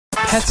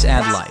Pets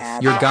Add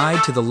Life, your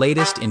guide to the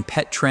latest in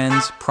pet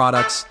trends,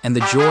 products, and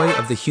the joy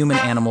of the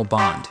human-animal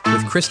bond,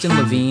 with Kristen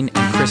Levine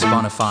and Chris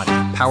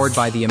Bonifati, powered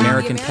by the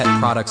American Pet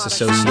Products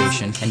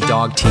Association and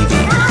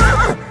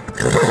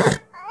DOGTV.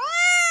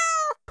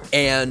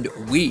 And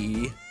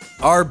we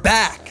are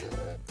back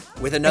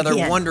with another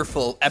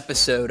wonderful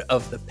episode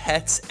of the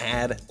Pets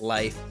Add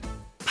Life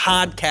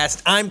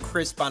podcast. I'm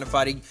Chris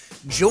Bonifati.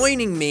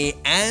 Joining me,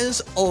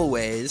 as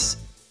always,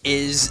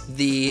 is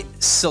the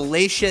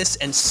salacious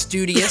and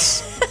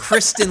studious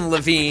Kristen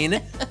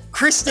Levine.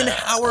 Kristen,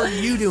 how are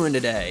you doing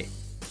today?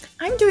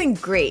 I'm doing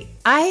great.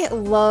 I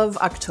love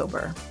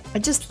October. I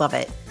just love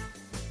it.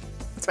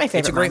 It's my favorite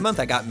It's a great month.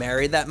 I got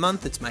married that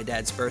month. It's my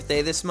dad's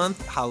birthday this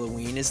month.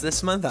 Halloween is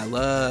this month. I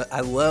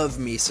love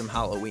me some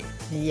Halloween.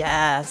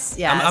 Yes.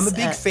 I'm a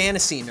big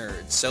fantasy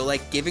nerd, so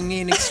like giving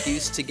me an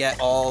excuse to get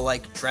all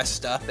like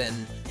dressed up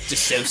and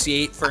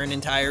dissociate for an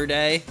entire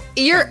day.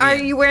 Are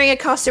you wearing a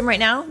costume right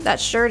now? That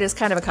shirt is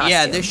kind of a costume.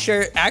 Yeah, this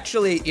shirt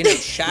actually,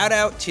 shout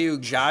out to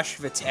Josh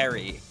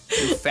Viteri,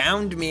 who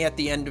found me at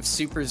the end of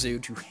Super Zoo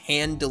to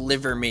hand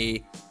deliver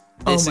me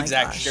this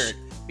exact shirt.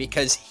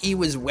 Because he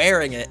was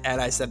wearing it, and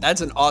I said,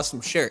 that's an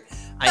awesome shirt.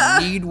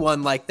 I need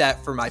one like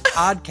that for my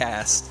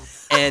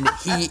podcast. And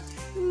he,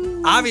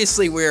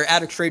 obviously we're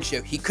at a trade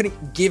show. He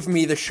couldn't give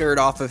me the shirt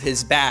off of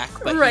his back,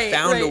 but he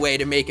found a way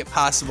to make it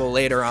possible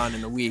later on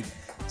in the week.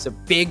 So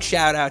big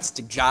shout outs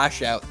to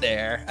Josh out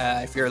there.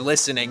 If you're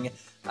listening,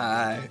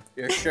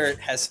 your shirt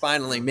has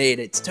finally made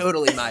it. It's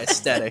totally my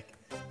aesthetic.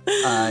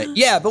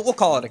 Yeah, but we'll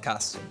call it a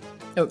costume.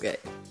 Okay.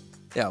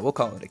 Yeah, we'll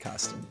call it a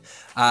costume.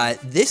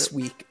 This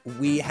week,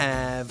 we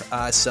have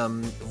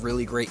some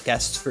really great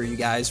guests for you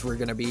guys. We're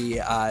going to be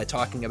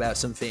talking about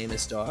some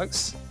famous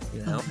dogs,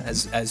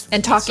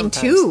 and talking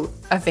to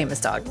a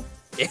famous dog.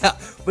 Yeah,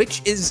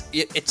 which is,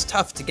 it's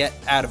tough to get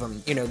out of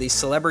them. These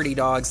celebrity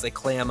dogs, they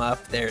clam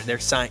up. They're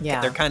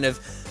kind of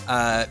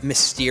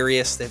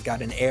mysterious. They've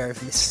got an air of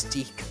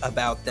mystique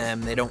about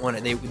them. They don't want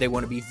to, they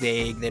want to be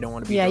vague. They don't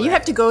want to be direct. You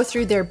have to go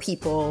through their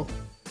people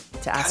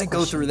to ask questions.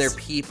 Go through their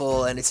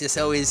people, and it's just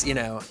always,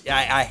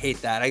 I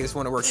hate that. I just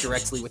want to work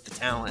directly with the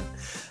talent.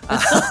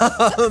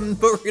 But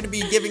we're going to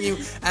be giving you,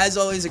 as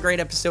always, a great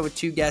episode with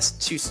two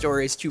guests, two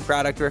stories, two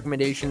product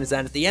recommendations,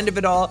 and at the end of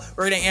it all,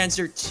 we're going to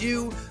answer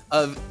two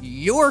of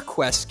your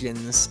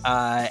questions,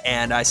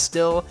 and I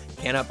still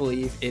cannot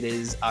believe it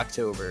is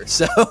October.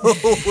 So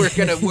we're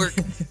going to work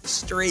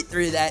straight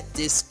through that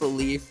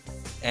disbelief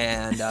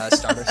and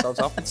start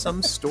ourselves off with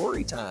some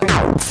story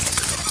time.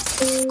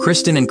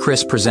 Kristen and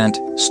Chris present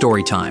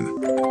Storytime.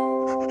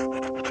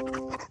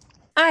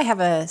 I have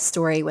a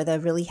story with a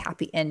really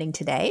happy ending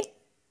today.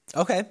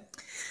 Okay.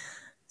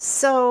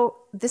 So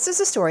this is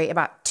a story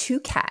about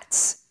two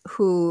cats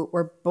who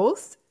were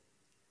both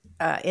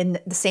in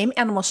the same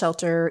animal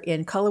shelter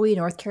in Cullowhee,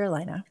 North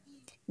Carolina.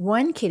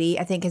 One kitty,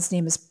 I think his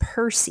name is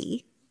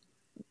Percy.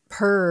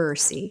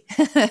 That's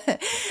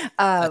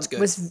good.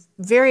 Was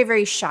very,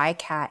 very shy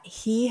cat.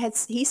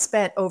 He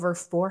spent over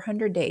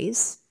 400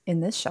 days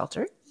in this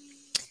shelter.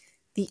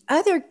 The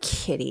other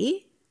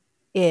kitty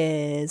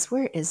is,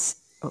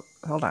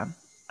 hold on.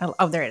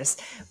 Oh, there it is.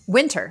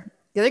 Winter.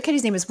 The other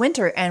kitty's name is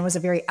Winter and was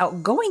a very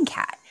outgoing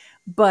cat.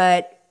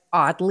 But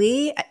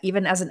oddly,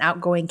 even as an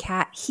outgoing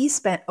cat, he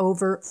spent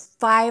over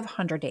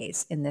 500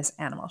 days in this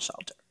animal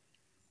shelter.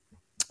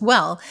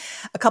 Well,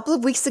 a couple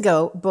of weeks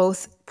ago,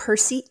 both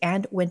Percy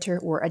and Winter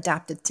were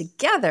adopted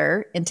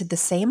together into the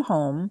same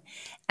home.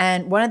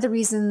 And one of the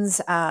reasons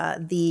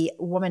the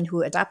woman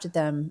who adopted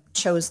them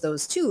chose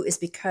those two is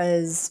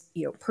because,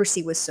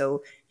 Percy was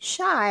so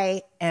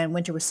shy and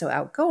Winter was so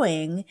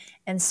outgoing.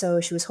 And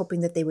so she was hoping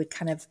that they would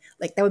kind of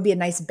that would be a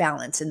nice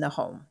balance in the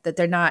home, that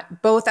they're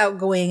not both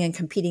outgoing and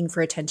competing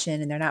for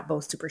attention and they're not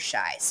both super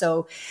shy.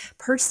 So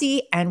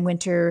Percy and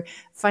Winter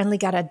finally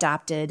got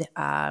adopted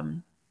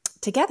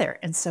together.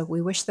 And so we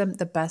wish them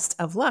the best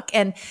of luck.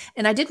 And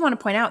I did want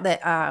to point out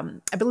that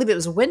I believe it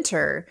was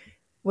Winter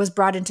was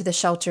brought into the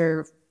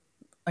shelter,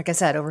 like I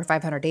said, over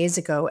 500 days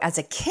ago as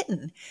a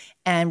kitten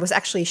and was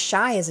actually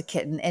shy as a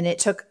kitten. And it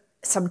took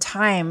some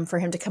time for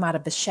him to come out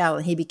of the shell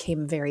and he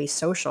became very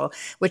social,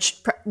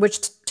 which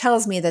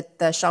tells me that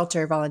the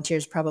shelter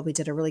volunteers probably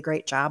did a really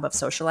great job of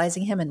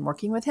socializing him and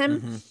working with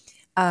him.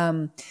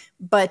 Mm-hmm.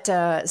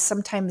 But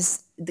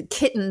sometimes the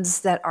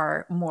kittens that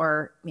are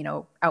more,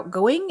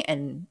 outgoing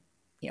and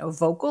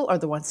vocal are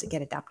the ones that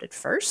get adopted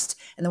first.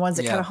 And the ones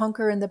that kind of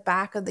hunker in the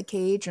back of the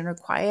cage and are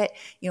quiet,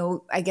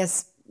 I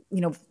guess,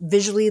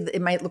 visually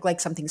it might look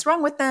like something's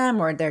wrong with them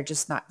or they're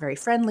just not very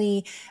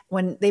friendly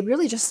when they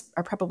really just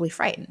are probably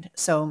frightened.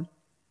 So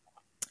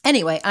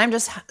anyway, I'm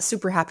just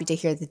super happy to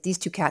hear that these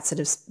two cats that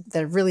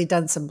have really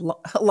done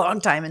a long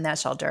time in that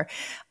shelter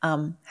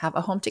have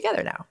a home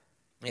together now.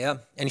 Yeah.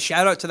 And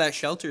shout out to that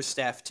shelter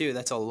staff too.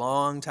 That's a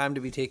long time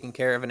to be taking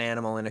care of an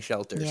animal in a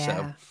shelter. Yeah.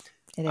 So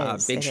it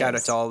is. Big shout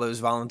out to all those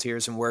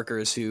volunteers and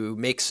workers who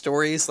make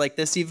stories like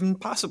this even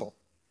possible.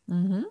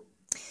 Mm-hmm.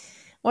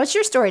 What's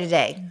your story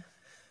today?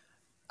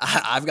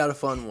 I've got a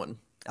fun one.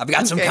 I've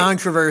got some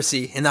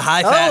controversy in the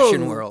high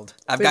fashion world.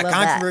 I've got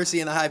controversy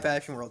in the high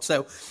fashion world.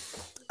 So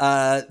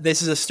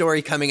This is a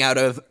story coming out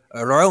of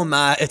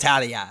Roma,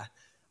 Italia,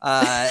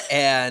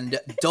 and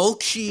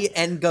Dolce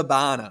and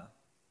Gabbana.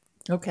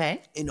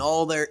 Okay. In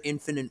all their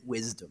infinite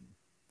wisdom,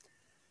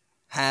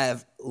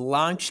 have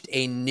launched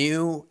a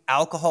new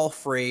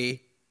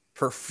alcohol-free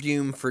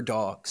perfume for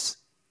dogs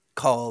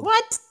called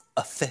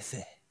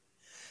Afefe,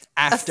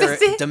 after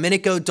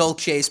Domenico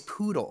Dolce's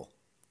poodle.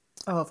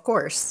 Oh, of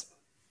course.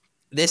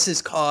 This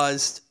has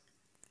caused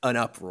an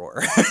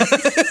uproar,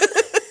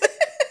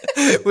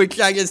 which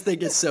I just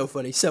think is so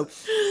funny. So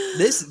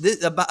this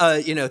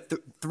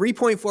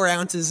 3.4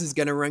 ounces is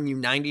going to run you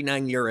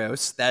 99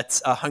 euros.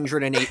 That's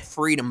 108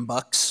 freedom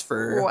bucks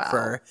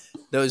for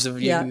those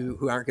of you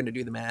who aren't going to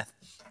do the math.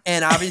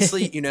 And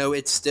obviously,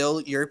 it's still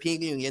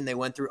European Union. They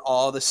went through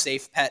all the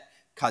safe pet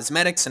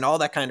cosmetics and all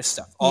that kind of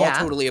stuff, all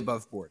totally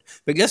above board.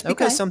 But just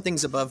because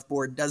something's above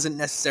board doesn't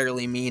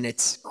necessarily mean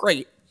it's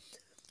great.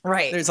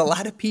 Right. There's a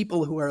lot of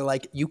people who are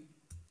like, you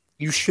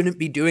shouldn't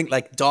be doing,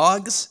 like,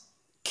 dogs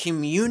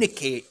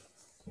communicate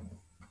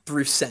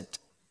through scent.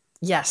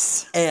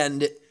 Yes.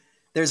 And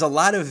there's a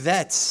lot of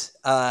vets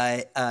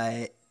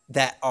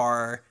that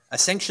are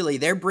essentially,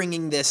 they're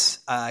bringing this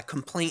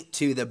complaint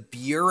to the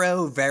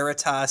Bureau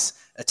Veritas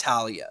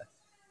Italia.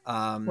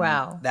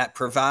 That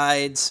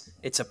provides,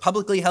 it's a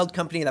publicly held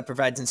company that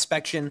provides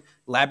inspection,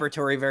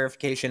 laboratory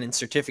verification, and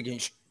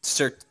certification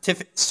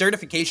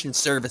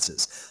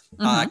services.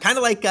 Kind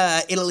of like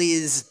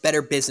Italy's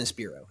Better Business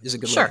Bureau is a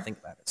good way to think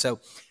about it. So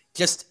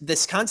just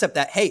this concept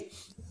that, hey,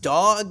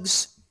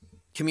 dogs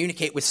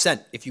communicate with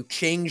scent. If you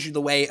change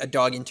the way a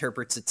dog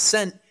interprets its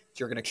scent,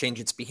 you're going to change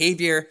its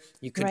behavior.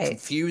 You could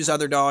confuse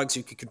other dogs.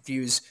 You could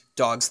confuse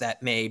dogs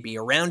that may be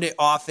around it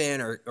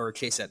often or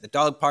chase it at the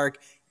dog park.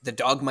 The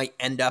dog might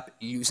end up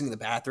using the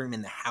bathroom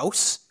in the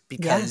house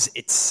because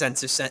its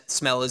sense of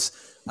smell is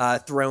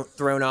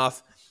thrown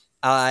off.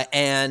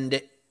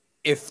 And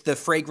if the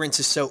fragrance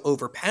is so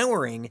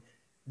overpowering,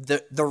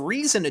 the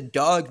reason a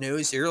dog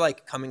knows you're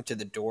like coming to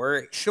the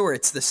door, sure,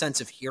 it's the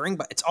sense of hearing,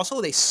 but it's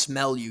also they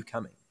smell you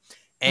coming.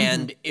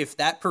 And if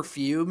that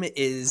perfume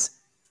is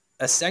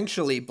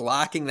essentially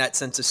blocking that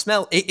sense of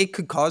smell, it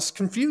could cause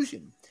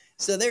confusion.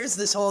 So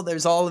there's all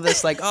of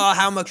this like, oh,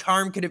 how much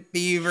harm could it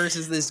be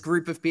versus this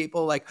group of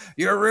people like,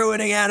 you're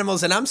ruining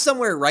animals. And I'm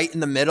somewhere right in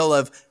the middle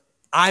of,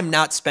 I'm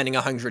not spending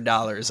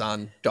 $100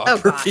 on dog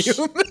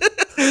perfume.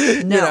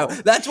 No.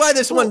 That's why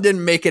this one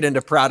didn't make it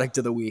into product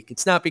of the week.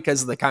 It's not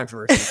because of the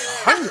controversy.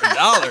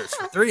 $100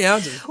 for 3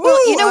 ounces. Well,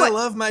 I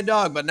love my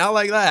dog, but not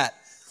like that.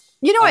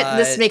 You know what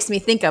this makes me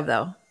think of,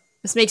 though?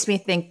 This makes me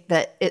think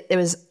that it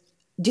was,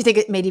 do you think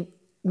it maybe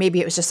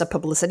it was just a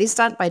publicity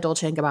stunt by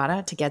Dolce &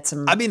 Gabbana to get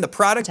some the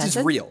product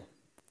attention? Is real.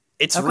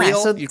 It's real.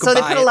 So you can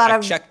they buy put a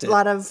it.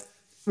 lot of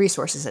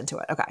resources into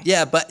it. Okay.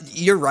 Yeah, but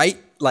you're right.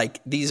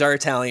 Like, these are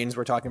Italians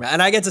we're talking about.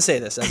 And I get to say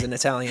this as an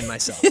Italian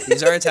myself.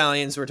 These are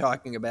Italians we're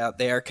talking about.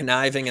 They are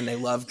conniving and they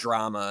love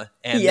drama.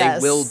 And they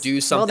will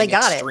do something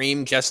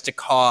extreme just to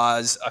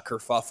cause a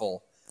kerfuffle.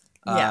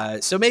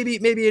 So maybe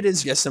it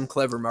is just some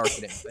clever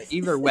marketing. But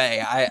either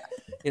way,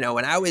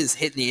 when I was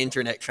hitting the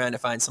internet trying to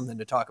find something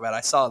to talk about,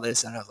 I saw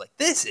this and I was like,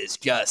 this is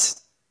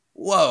just,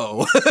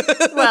 whoa.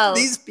 Well,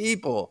 these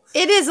people.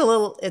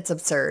 It's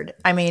absurd.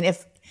 I mean,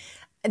 if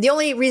the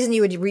only reason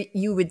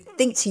you would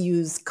think to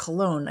use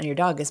cologne on your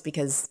dog is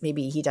because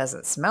maybe he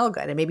doesn't smell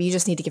good and maybe you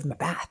just need to give him a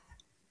bath.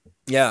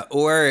 Yeah,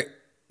 or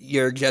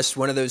you're just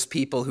one of those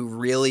people who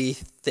really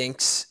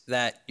thinks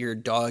that your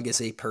dog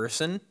is a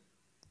person.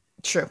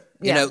 True.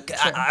 True.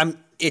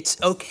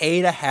 It's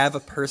okay to have a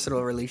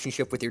personal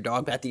relationship with your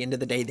dog, but at the end of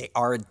the day, they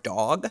are a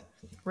dog.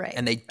 Right.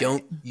 And they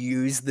don't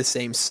use the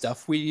same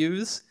stuff we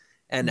use.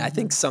 And I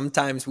think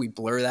sometimes we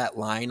blur that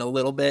line a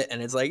little bit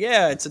and it's like,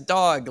 yeah, it's a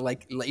dog.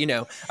 Like,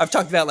 I've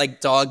talked about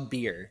like dog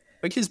beer,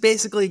 which is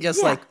basically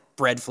just like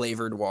bread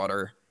flavored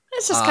water.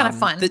 It's just kind of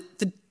fun.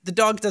 The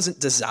dog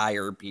doesn't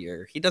desire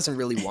beer. He doesn't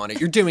really want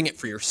it. You're doing it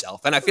for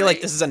yourself. And I feel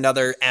like this is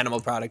another animal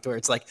product where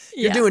it's like,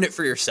 you're doing it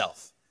for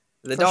yourself.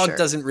 The dog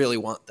doesn't really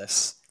want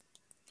this.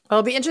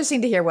 Well, it'll be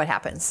interesting to hear what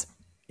happens.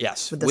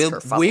 Yes,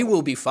 we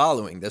will be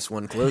following this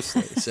one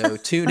closely. So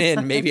tune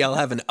in. Maybe I'll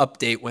have an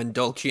update when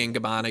Dolce &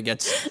 Gabbana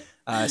gets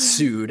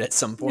sued at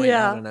some point.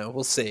 I don't know.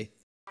 We'll see.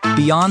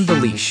 Beyond the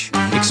Leash,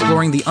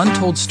 exploring the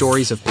untold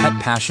stories of pet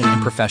passion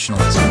and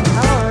professionalism.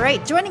 All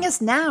right, joining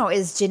us now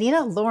is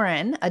Janina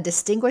Laurin, a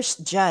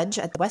distinguished judge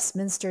at the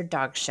Westminster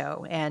Dog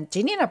Show. And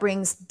Janina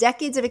brings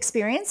decades of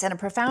experience and a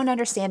profound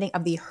understanding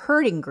of the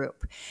herding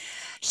group.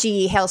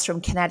 She hails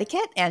from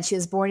Connecticut, and she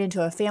was born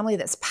into a family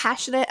that's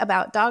passionate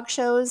about dog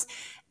shows.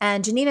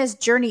 And Janina's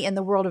journey in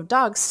the world of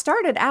dogs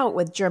started out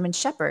with German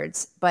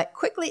Shepherds, but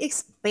quickly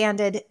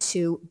expanded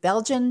to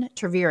Belgian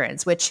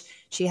Tervuurens, which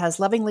she has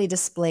lovingly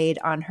displayed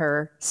on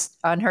her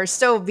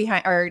stove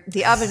behind, or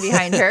the oven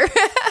behind her.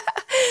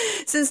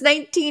 Since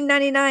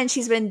 1999,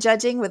 she's been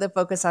judging with a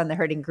focus on the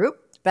herding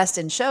group, best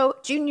in show,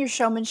 junior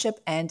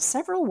showmanship, and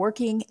several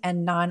working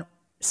and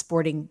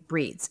non-sporting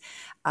breeds.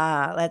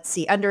 Let's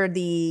see. Under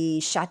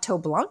the Chateau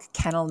Blanc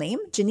kennel name,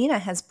 Janina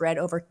has bred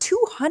over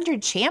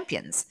 200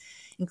 champions,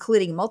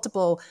 including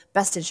multiple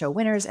Best in Show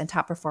winners and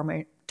top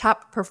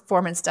top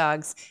performance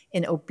dogs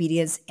in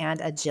obedience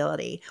and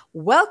agility.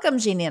 Welcome,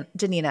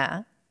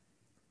 Janina.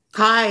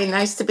 Hi,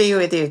 nice to be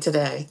with you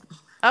today.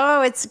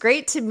 Oh, it's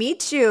great to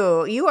meet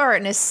you. You are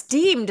an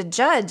esteemed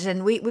judge,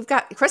 and we've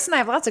got Chris and I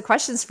have lots of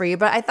questions for you.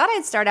 But I thought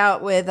I'd start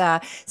out with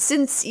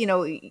since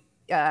you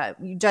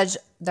judge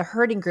the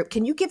herding group,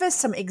 can you give us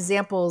some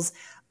examples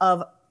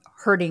of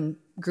herding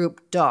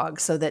group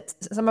dogs so that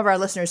some of our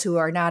listeners who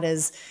are not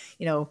as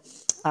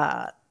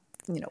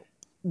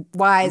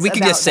wise we could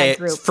about just say that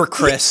group. It for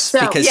Chris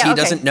because he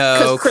doesn't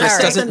know. Chris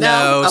doesn't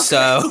know. Okay.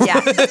 So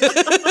yeah.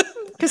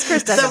 Because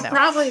Chris doesn't know.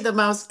 Probably the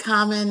most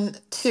common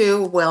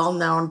two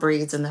well-known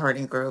breeds in the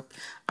herding group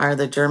are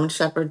the German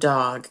Shepherd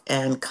dog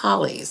and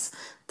collies,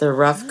 the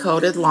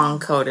rough-coated,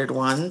 long-coated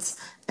ones,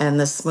 and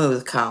the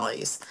smooth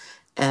collies.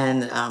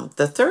 And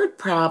the third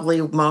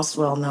probably most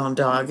well-known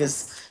dog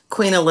is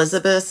Queen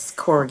Elizabeth's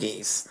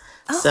corgis.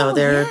 So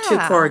there are two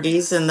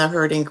corgis in the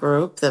herding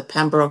group, the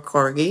Pembroke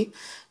corgi,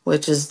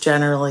 which is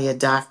generally a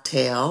dock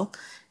tail,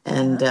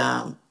 and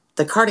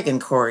the Cardigan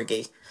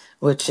corgi,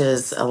 which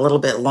is a little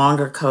bit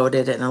longer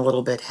coated and a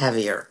little bit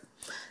heavier.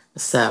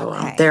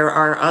 So there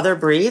are other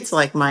breeds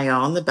like my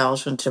own, the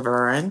Belgian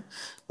Tervuren,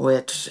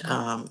 which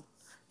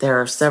there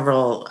are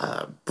several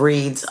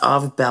breeds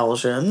of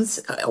Belgians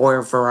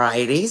or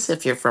varieties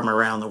if you're from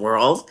around the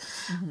world.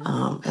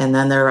 And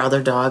then there are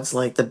other dogs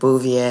like the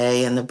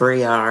Bouvier and the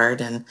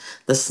Briard and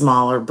the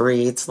smaller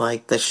breeds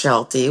like the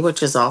Sheltie,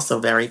 which is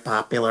also very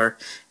popular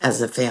as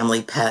a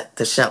family pet,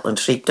 the Shetland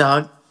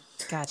Sheepdog.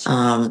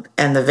 Gotcha.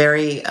 And the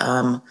very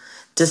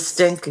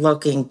distinct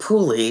looking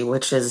Puli,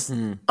 which is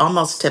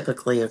almost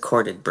typically a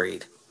corded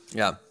breed.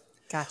 Yeah.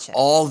 Gotcha.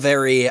 All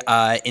very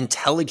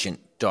intelligent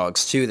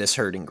dogs too, this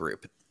herding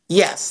group.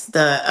 Yes,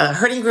 the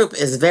herding group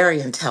is very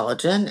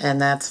intelligent,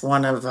 and that's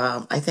one of,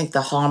 I think,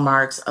 the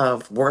hallmarks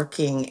of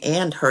working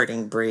and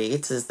herding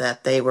breeds is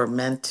that they were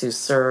meant to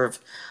serve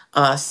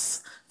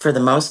us, for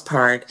the most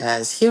part,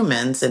 as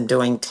humans in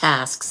doing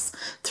tasks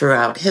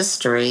throughout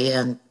history,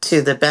 and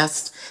to the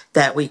best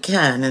that we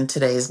can in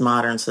today's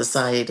modern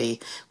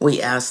society,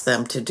 we ask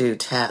them to do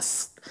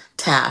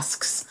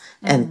tasks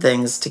and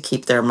things to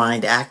keep their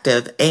mind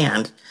active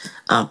and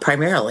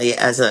primarily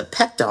as a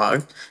pet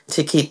dog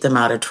to keep them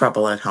out of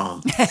trouble at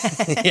home.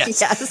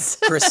 Yes.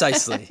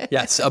 Precisely.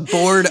 Yes. A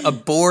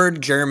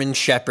bored German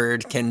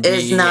Shepherd can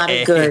be not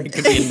good. It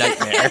could be a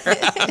nightmare.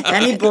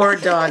 Any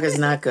bored dog is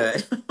not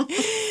good.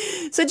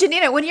 So,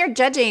 Janina, when you're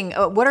judging,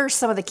 what are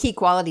some of the key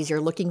qualities you're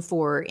looking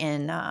for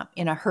in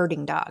a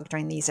herding dog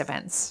during these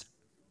events?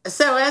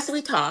 So, as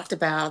we talked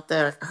about,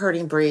 the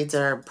herding breeds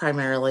are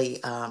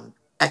primarily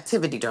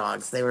activity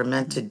dogs. They were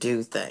meant to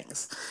do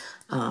things.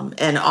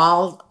 And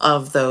all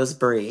of those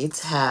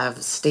breeds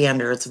have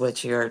standards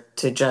which you're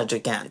to judge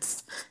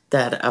against.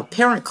 That a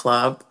parent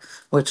club,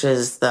 which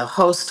is the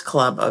host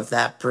club of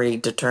that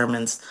breed,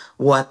 determines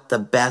what the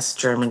best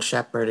German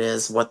Shepherd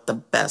is, what the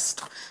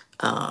best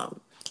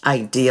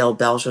ideal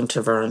Belgian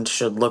Tervuren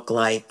should look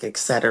like,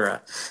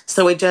 etc.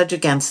 So we judge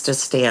against a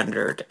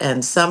standard.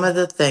 And some of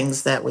the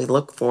things that we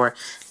look for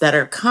that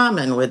are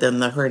common within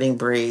the herding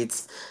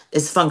breeds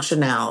is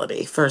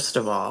functionality, first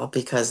of all,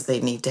 because they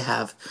need to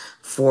have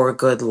 4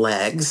 good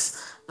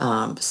legs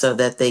so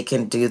that they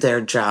can do their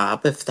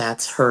job, if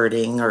that's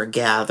herding or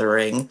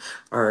gathering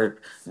or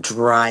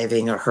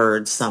driving a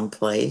herd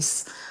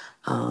someplace.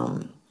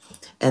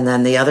 And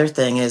then the other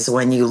thing is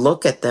when you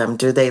look at them,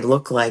 do they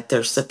look like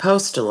they're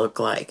supposed to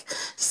look like?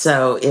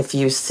 So if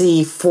you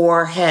see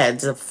 4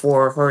 heads of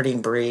 4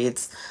 herding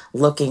breeds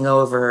looking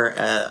over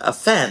a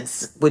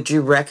fence, would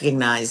you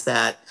recognize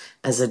that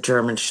as a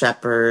German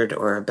Shepherd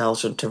or a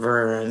Belgian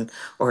Tervuren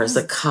or as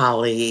a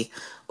Collie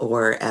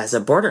or as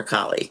a Border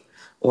Collie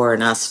or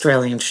an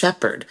Australian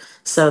Shepherd?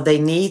 So they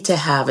need to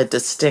have a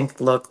distinct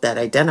look that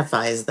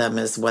identifies them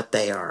as what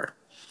they are.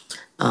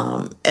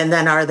 And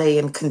then are they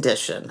in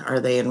condition? Are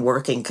they in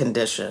working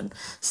condition?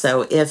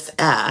 So if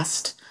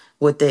asked,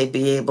 would they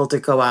be able to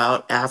go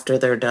out after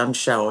they're done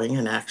showing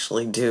and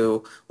actually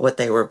do what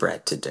they were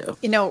bred to do?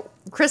 You know,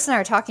 Chris and I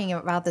were talking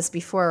about this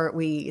before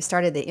we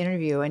started the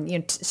interview.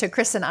 And so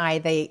Chris and I,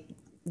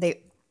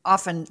 they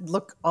often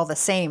look all the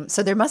same.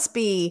 So it must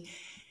be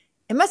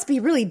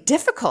really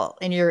difficult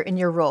in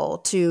your role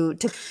to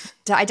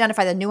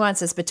identify the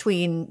nuances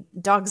between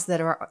dogs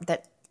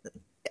that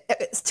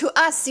to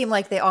us seem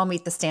like they all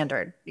meet the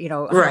standard,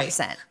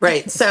 100%.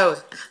 Right. So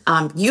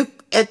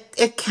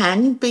it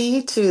can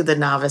be to the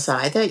novice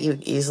eye that you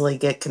easily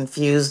get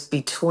confused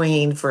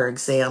between, for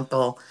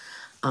example,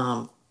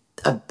 a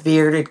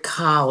bearded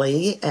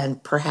collie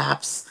and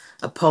perhaps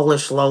a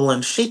Polish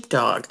lowland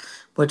sheepdog,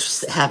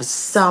 which have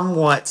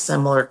somewhat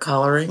similar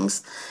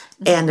colorings,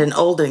 and an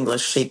Old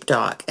English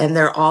sheepdog, and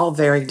they're all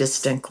very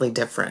distinctly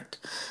different.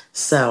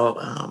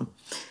 So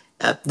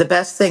the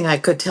best thing I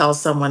could tell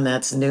someone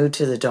that's new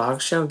to the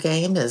dog show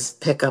game is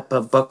pick up a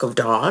book of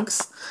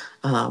dogs.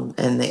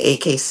 And the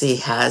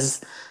AKC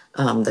has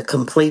the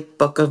complete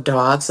book of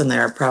dogs, and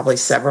there are probably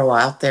several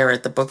out there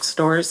at the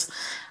bookstores.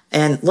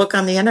 And look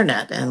on the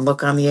internet and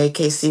look on the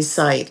AKC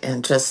site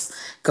and just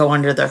go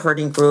under the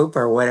herding group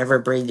or whatever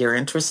breed you're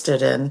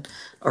interested in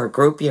or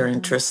group you're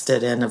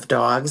interested in of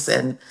dogs,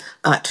 and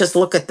just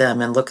look at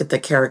them and look at the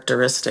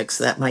characteristics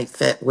that might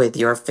fit with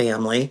your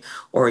family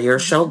or your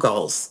show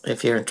goals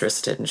if you're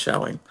interested in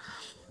showing.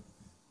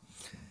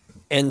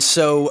 And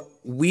so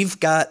we've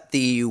got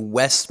the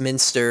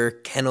Westminster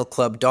Kennel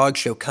Club Dog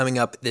Show coming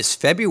up this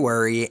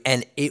February,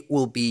 and it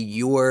will be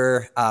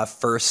your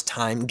first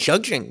time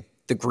judging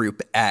the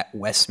group at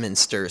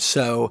Westminster.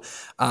 So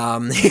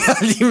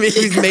you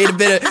made a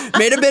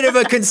bit of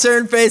a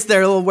concerned face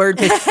there, a little word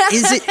face.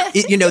 Is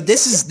it you know,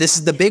 this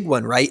is the big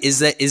one, right?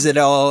 Is it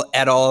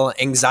at all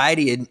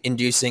anxiety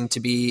inducing to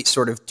be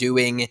sort of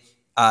doing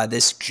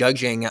this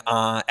judging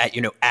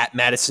at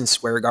Madison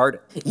Square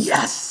Garden?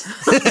 Yes.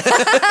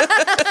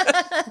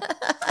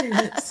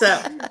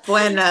 So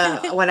when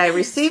I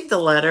received the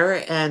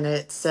letter and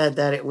it said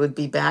that it would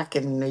be back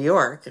in New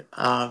York,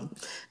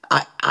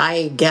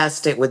 I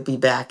guessed it would be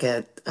back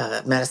at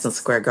Madison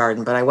Square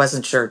Garden, but I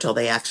wasn't sure till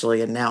they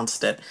actually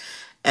announced it.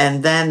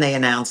 And then they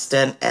announced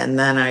it, and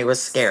then I was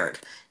scared.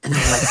 And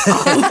I'm like,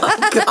 oh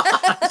my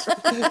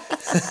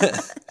God.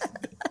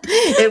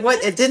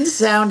 It didn't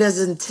sound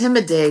as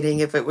intimidating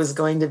if it was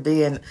going to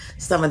be in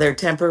some of their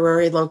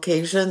temporary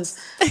locations,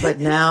 but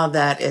now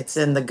that it's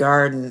in the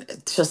garden,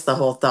 just the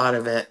whole thought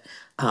of it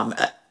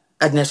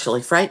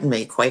initially frightened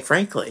me, quite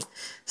frankly.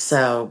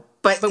 So,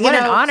 but what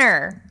an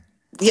honor!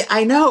 Yeah,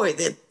 I know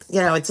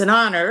it's an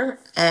honor,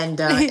 and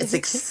it's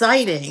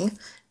exciting,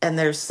 and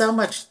there's so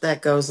much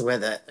that goes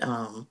with it.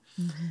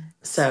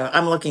 So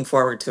I'm looking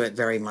forward to it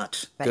very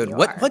much. Good.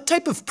 What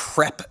type of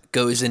prep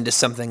goes into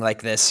something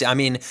like this? I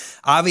mean,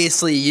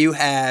 obviously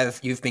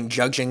you've been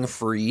judging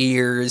for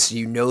years,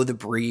 you know the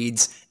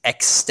breeds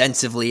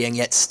extensively, and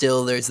yet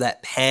still there's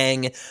that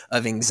pang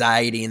of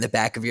anxiety in the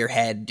back of your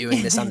head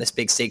doing this on this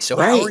big stage. So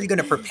how are you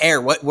going to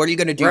prepare? What are you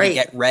going to do to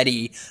get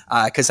ready?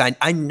 Because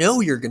I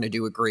know you're going to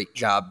do a great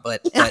job,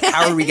 but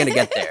how are we going to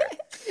get there?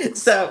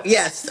 So,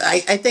 yes, I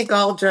think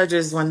all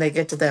judges, when they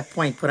get to that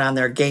point, put on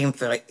their game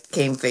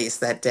face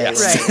that day.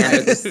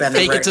 Yes.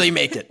 Fake it till you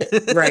make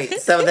it. Right.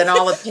 So then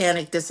all the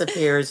panic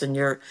disappears and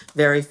you're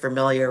very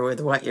familiar with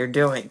what you're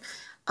doing.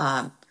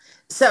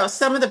 So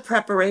some of the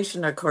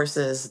preparation, of course,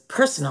 is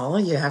personal.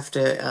 You have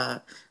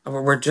to,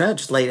 we're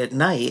judged late at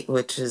night,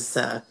 which is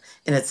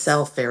in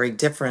itself very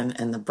different,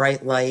 and the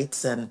bright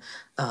lights. And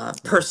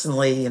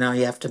personally, you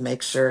have to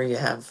make sure you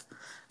have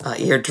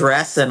your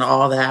dress and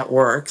all that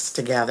works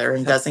together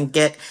and doesn't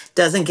get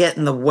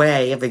in the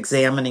way of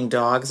examining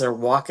dogs or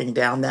walking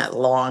down that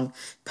long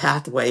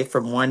pathway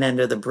from one end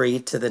of the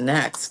breed to the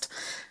next.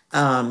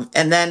 And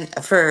then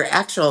for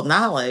actual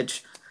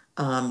knowledge,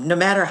 no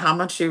matter how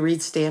much you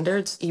read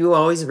standards, you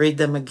always read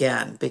them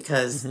again,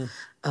 because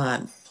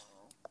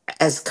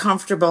as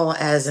comfortable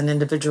as an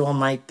individual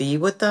might be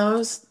with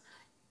those,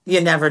 you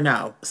never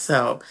know.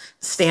 So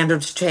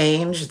standards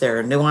change. There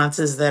are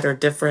nuances that are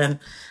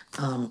different.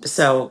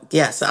 So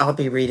yes, I'll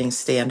be reading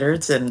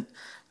standards and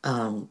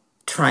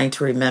trying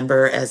to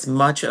remember as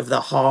much of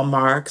the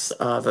hallmarks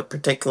of a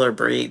particular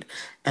breed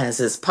as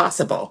is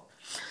possible.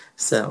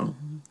 So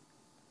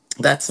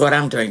that's what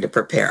I'm doing to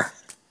prepare.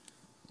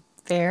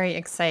 Very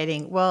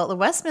exciting. Well, the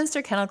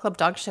Westminster Kennel Club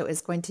Dog Show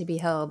is going to be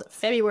held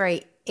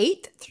February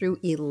 8th through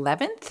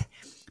 11th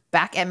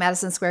back at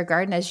Madison Square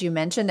Garden, as you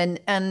mentioned.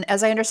 And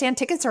as I understand,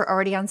 tickets are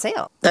already on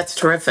sale. That's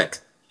terrific.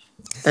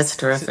 That's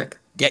terrific.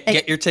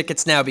 Get your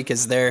tickets now,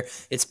 because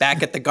it's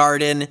back at the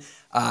Garden.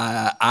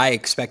 I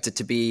expect it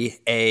to be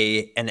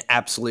an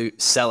absolute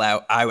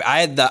sellout.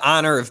 I had the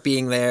honor of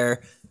being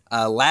there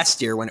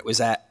last year when it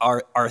was at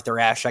Arthur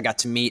Ashe. I got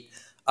to meet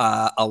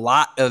a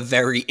lot of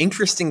very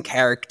interesting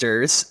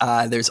characters.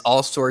 There's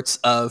all sorts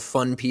of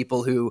fun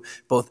people who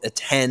both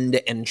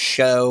attend and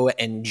show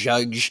and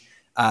judge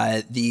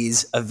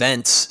these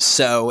events.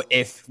 So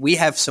if we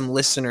have some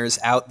listeners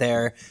out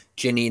there,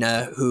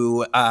 Janina,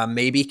 who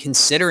may be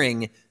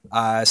considering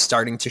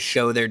starting to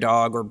show their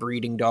dog or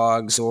breeding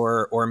dogs,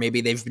 or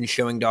maybe they've been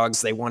showing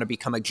dogs, they want to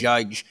become a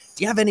judge,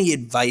 do you have any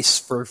advice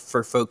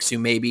for folks who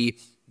may be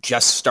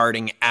just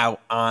starting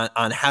out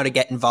on how to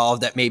get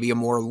involved at maybe a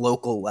more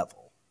local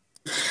level?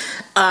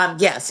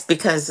 Yes,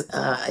 because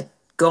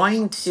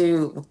going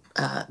to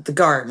the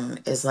Garden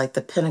is like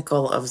the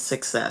pinnacle of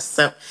success.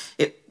 So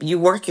you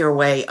work your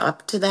way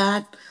up to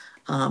that.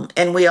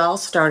 And we all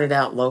started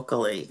out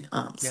locally.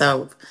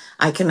 So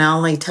I can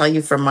only tell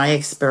you from my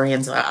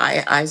experience,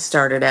 I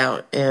started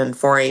out in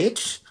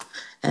 4-H,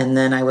 and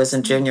then I was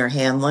in junior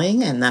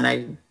handling, and then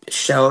I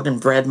showed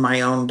and bred my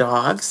own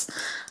dogs.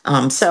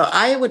 So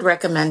I would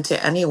recommend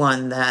to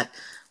anyone that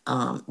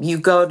you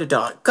go to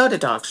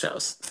dog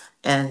shows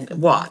and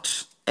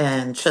watch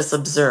and just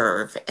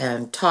observe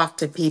and talk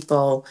to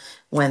people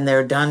when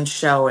they're done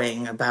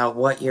showing about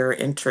what you're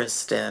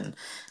interested in.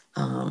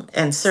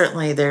 And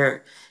certainly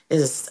there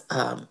is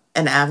an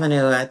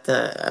avenue at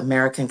the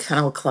American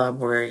Kennel Club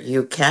where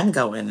you can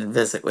go in and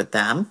visit with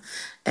them,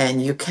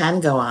 and you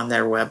can go on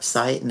their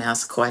website and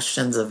ask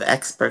questions of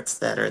experts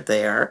that are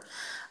there.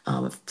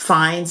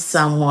 Find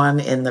someone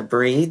in the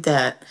breed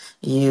that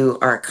you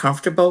are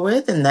comfortable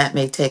with, and that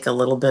may take a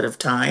little bit of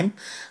time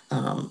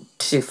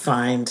to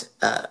find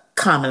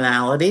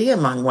commonality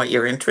among what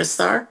your interests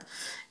are.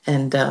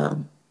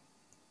 And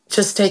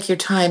just take your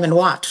time and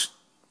watch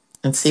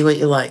and see what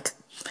you like.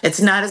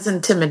 It's not as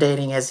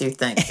intimidating as you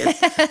think.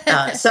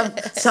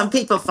 Some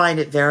people find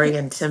it very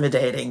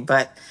intimidating,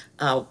 but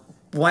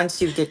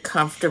once you get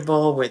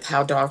comfortable with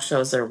how dog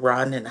shows are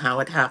run and how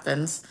it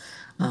happens,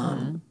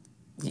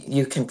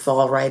 you can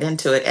fall right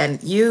into it.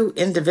 And you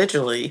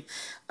individually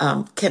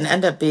can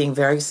end up being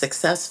very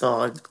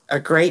successful. A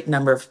great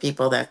number of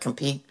people that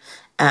compete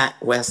at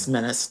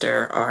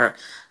Westminster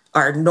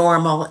are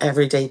normal,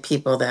 everyday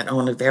people that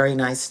own a very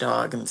nice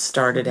dog and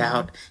started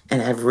out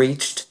and have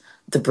reached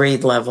the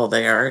breed level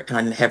there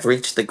and have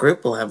reached the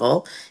group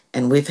level.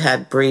 And we've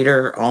had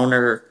breeder,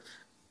 owner,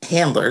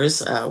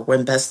 handlers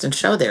win best in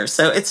show there.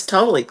 So it's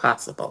totally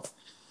possible.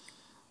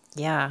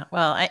 Yeah,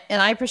 well,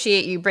 I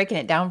appreciate you breaking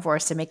it down for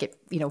us to make it,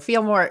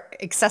 feel more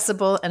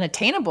accessible and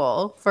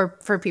attainable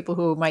for people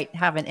who might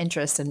have an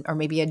interest or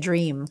maybe a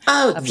dream.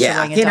 Of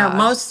showing a dog.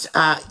 Most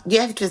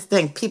you have to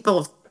think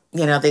people,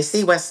 they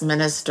see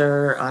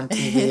Westminster on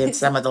TV and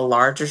some of the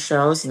larger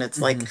shows, and it's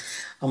like,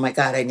 oh my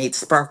God, I need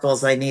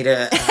sparkles. I need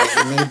I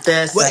need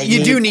this. Well,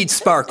 you do need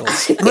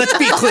sparkles. Let's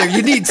be clear,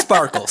 you need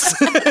sparkles.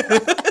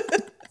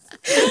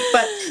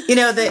 But,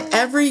 the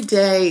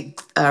everyday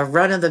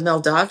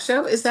run-of-the-mill dog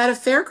show is at a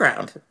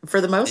fairground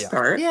for the most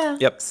part. Yeah.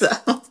 Yep. So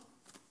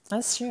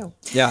that's true.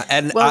 Yeah.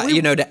 And,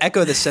 to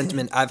echo the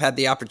sentiment, I've had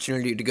the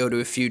opportunity to go to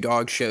a few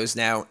dog shows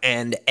now,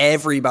 and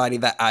everybody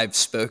that I've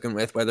spoken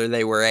with, whether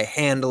they were a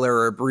handler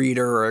or a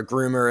breeder or a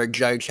groomer or a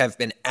judge, have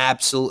been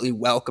absolutely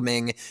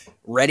welcoming,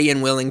 ready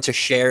and willing to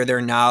share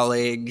their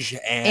knowledge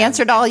and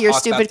answered all your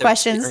stupid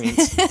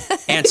questions.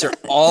 Answer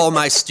all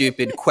my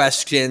stupid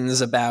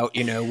questions about,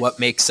 what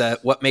makes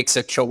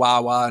a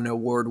Chihuahua an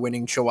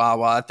award-winning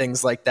Chihuahua,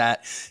 things like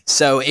that.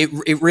 So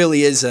it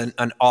really is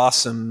an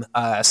awesome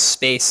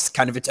space,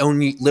 kind of its own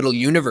little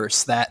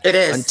universe that it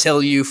is.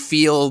 Until you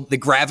feel the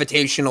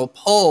gravitational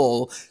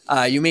pull,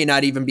 you may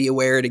not even be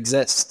aware it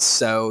exists.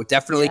 So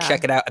definitely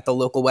check it out at the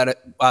local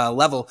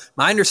level.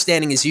 My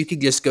understanding is you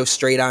could just go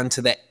straight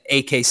onto the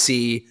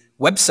AKC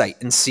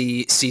website and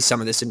see some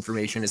of this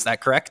information. Is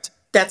that correct?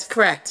 That's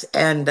correct.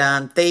 And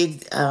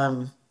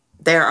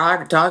there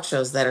are dog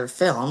shows that are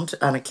filmed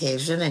on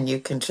occasion, and you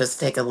can just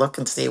take a look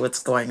and see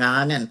what's going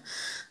on. And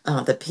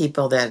the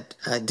people that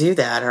do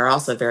that are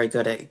also very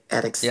good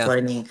at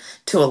explaining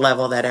to a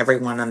level that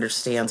everyone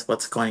understands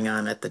what's going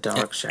on at the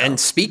dog show. And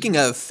speaking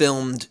of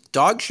filmed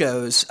dog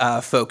shows,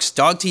 folks,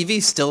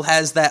 DOGTV still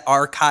has that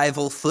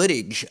archival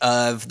footage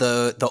of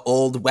the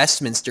old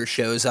Westminster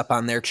shows up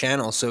on their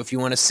channel. So if you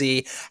want to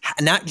see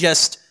not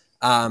just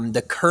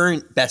the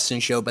current best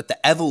in show, but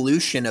the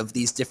evolution of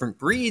these different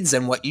breeds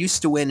and what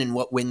used to win and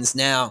what wins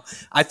now,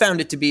 I found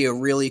it to be a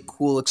really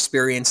cool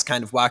experience,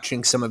 kind of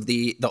watching some of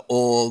the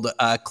old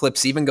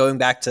clips, even going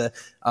back to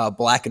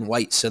black and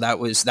white. So that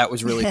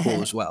was really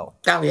cool as well.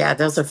 Oh yeah,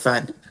 those are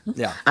fun.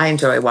 Yeah, I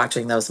enjoy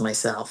watching those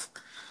myself.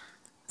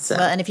 So.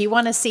 Well, and if you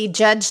want to see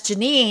Judge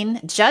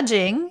Janine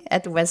judging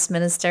at the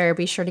Westminster,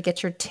 be sure to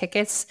get your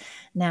tickets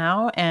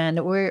now. And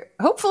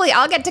hopefully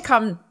I'll get to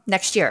come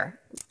next year.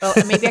 Well,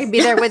 maybe I can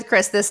be there with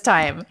Chris this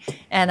time,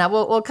 and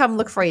we'll come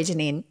look for you,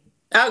 Janine.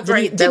 Oh,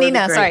 great.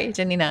 Janina, sorry,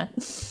 Janina.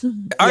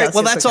 All right,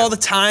 well, that's all the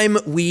time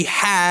we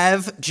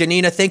have.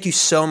 Janina, thank you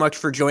so much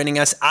for joining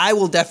us. I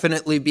will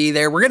definitely be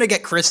there. We're going to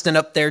get Kristen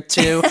up there,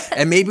 too,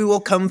 and maybe we'll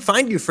come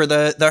find you for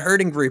the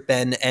herding group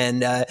and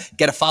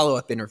get a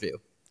follow-up interview.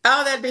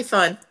 Oh, that'd be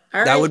fun.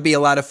 That would be a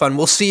lot of fun.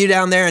 We'll see you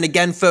down there. And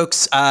again,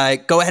 folks,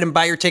 go ahead and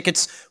buy your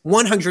tickets.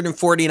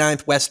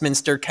 149th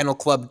Westminster Kennel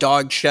Club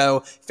Dog Show,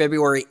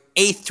 February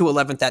 8th to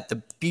 11th at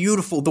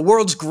the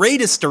world's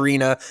greatest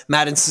arena,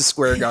 Madison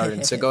Square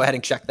Garden. So go ahead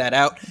and check that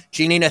out.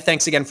 Janina,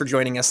 thanks again for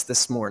joining us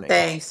this morning.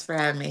 Thanks for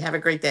having me. Have a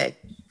great day.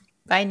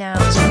 Bye now.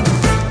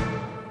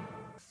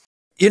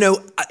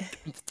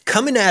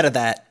 Coming out of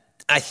that,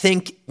 I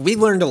think we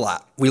learned a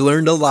lot. We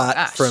learned a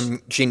lot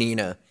from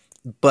Janina,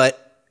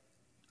 but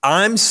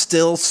I'm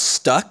still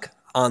stuck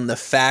on the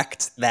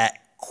fact that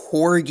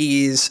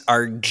corgis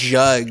are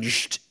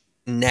judged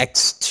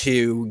next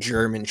to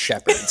German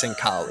shepherds and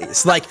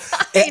collies. Like,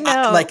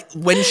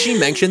 when she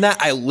mentioned that,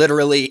 I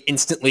literally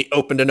instantly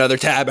opened another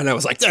tab and I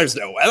was like, "There's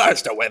no way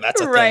that's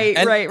a thing."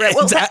 Right.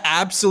 Well, it's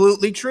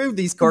absolutely true.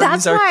 These corgis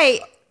that's why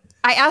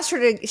I asked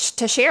her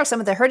to share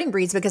some of the herding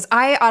breeds, because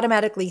I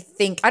automatically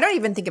think, I don't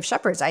even think of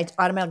shepherds. I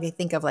automatically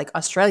think of like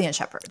Australian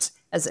shepherds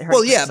as a herding.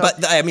 Well, yeah,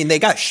 but I mean, they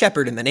got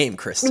shepherd in the name,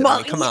 Kristen. Well,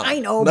 I mean, come on. I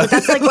know, but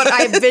that's like what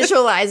I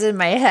visualize in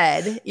my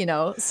head,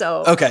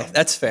 so. Okay,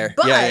 that's fair.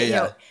 But,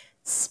 yeah.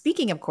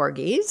 Speaking of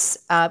corgis,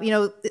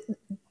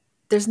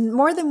 there's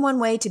more than one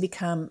way to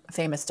become a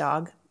famous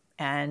dog.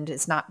 And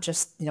it's not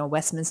just,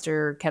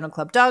 Westminster Kennel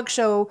Club Dog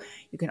Show.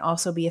 You can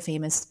also be a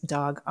famous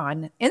dog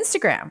on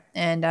Instagram.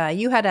 And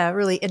you had a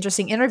really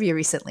interesting interview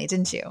recently,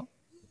 didn't you?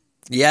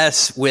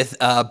 Yes, with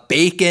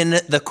Bacon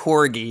the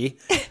Corgi.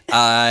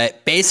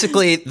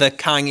 Basically, the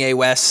Kanye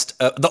West,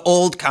 the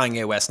old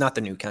Kanye West, not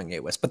the new Kanye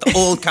West, but the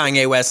old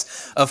Kanye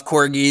West of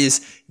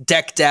corgis,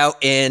 decked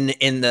out in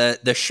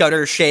the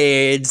shutter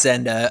shades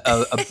and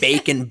a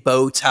bacon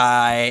bow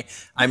tie.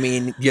 I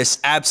mean, just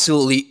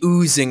absolutely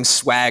oozing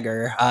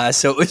swagger.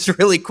 So it was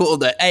really cool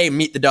to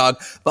meet the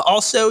dog, but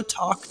also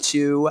talk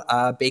to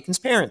Bacon's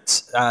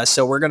parents.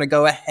 So we're gonna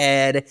go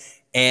ahead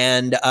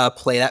and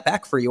play that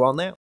back for you all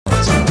now.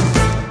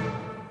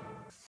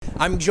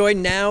 I'm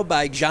joined now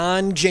by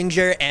John,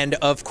 Ginger, and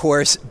of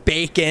course,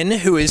 Bacon,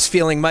 who is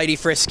feeling mighty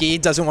frisky,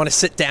 doesn't want to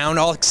sit down,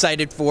 all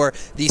excited for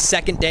the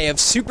second day of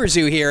Super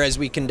Zoo here as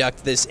we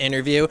conduct this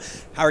interview.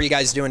 How are you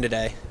guys doing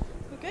today?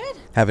 We're good.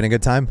 Having a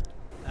good time.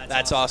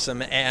 That's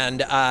awesome.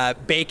 And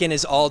Bacon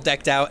is all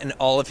decked out in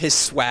all of his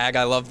swag.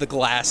 I love the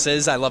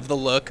glasses. I love the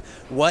look.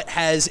 What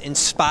has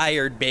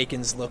inspired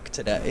Bacon's look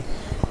today?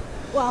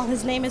 Well,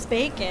 his name is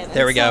Bacon.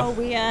 There we go.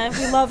 So we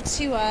love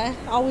to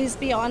always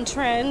be on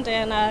trend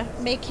and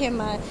make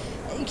him.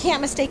 You can't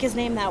mistake his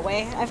name that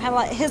way. I've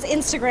had his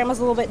Instagram is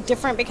a little bit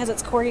different because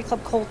it's Corgi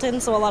Club Colton,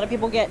 so a lot of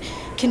people get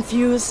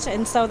confused,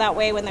 and so that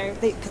way when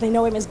they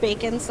know him as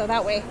Bacon, so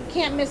that way you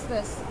can't miss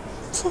this.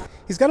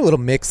 He's got a little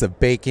mix of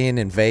Bacon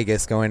and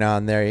Vegas going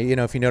on there. You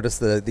know, if you notice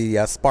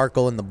the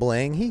sparkle and the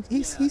bling,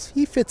 he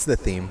fits the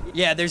theme.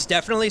 Yeah, there's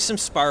definitely some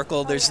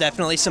sparkle. There's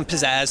definitely some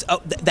pizzazz.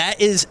 Oh,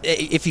 that is,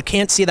 if you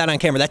can't see that on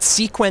camera, that's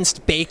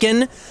sequenced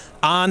Bacon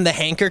on the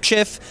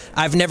handkerchief.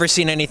 I've never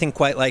seen anything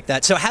quite like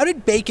that. So how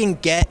did Bacon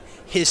get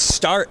his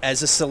start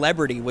as a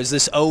celebrity? Was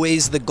this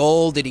always the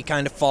goal? Did he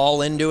kind of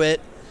fall into it?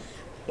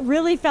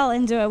 Really fell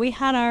into it. We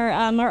had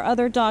our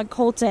other dog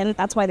Colton.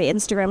 That's why the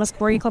Instagram is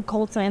Corgi Club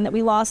Colton, that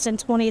we lost in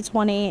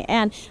 2020.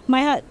 And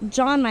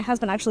John, my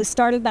husband, actually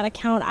started that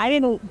account. I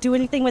didn't do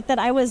anything with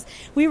it.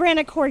 We ran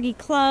a Corgi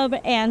Club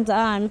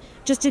and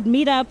just did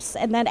meetups,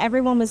 and then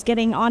everyone was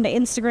getting onto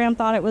Instagram,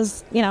 thought it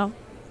was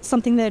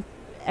something that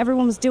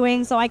everyone was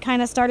doing. So I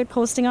kind of started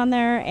posting on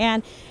there,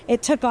 and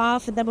it took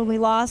off. And then when we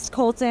lost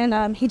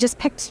Colton, he just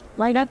picked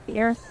right up the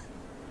earth.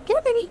 Get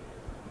up, baby.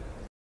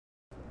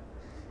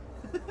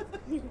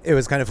 It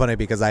was kind of funny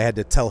because I had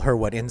to tell her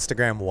what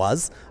Instagram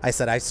was. I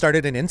said, I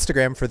started an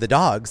Instagram for the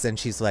dogs. And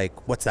she's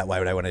like, what's that? Why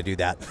would I want to do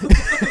that?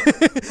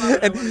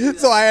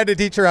 So I had to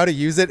teach her how to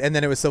use it. And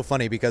then it was so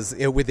funny because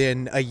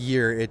within a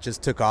year, it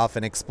just took off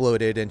and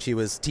exploded. And she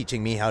was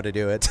teaching me how to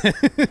do it.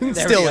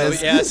 Still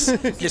is. Yes.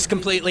 Just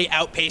completely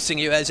outpacing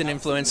you as an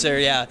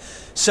influencer. Yeah.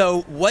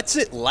 So what's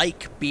it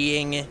like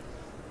being,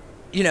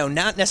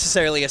 not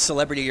necessarily a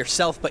celebrity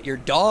yourself, but your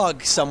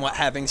dog somewhat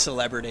having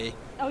celebrity?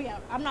 Oh yeah,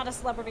 I'm not a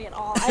celebrity at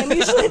all. I'm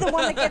usually the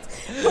one that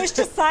gets pushed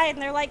aside,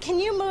 and they're like,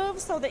 "Can you move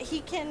so that he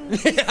can be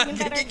seen better?"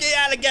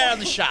 Get out of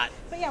the shot.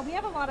 But yeah, we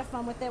have a lot of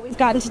fun with it. We've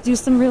gotten to do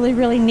some really,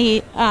 really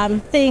neat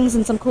things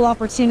and some cool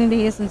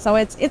opportunities, and so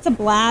it's a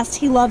blast.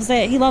 He loves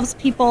it. He loves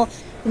people.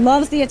 He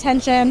loves the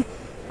attention.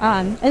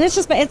 And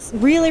it's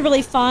really,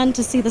 really fun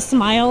to see the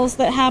smiles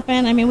that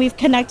happen. I mean, we've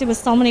connected with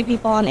so many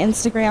people on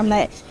Instagram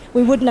that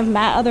we wouldn't have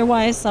met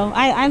otherwise. So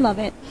I love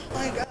it. Oh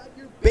my God.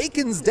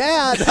 Bacon's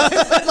dad.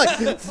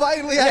 Like,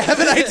 finally, I have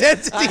an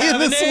identity in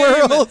this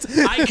world.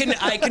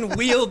 I can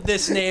wield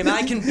this name.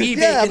 I can be Bacon's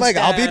dad. Like,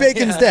 I'll be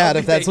Bacon's dad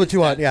if that's what you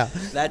want. Yeah.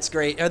 That's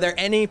great. Are there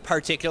any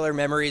particular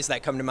memories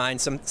that come to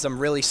mind? Some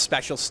really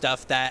special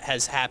stuff that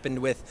has happened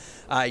with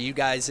you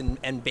guys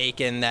and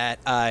Bacon that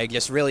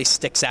just really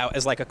sticks out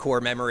as like a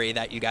core memory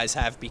that you guys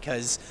have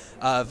because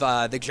of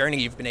the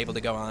journey you've been able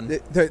to go on?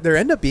 There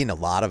end up being a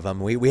lot of them.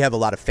 We have a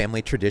lot of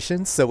family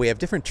traditions, so we have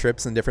different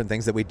trips and different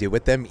things that we do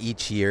with them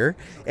each year.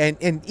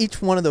 And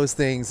each one of those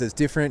things is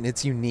different.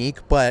 It's unique,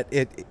 but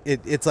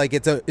it's like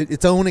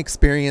its own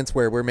experience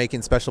where we're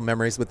making special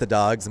memories with the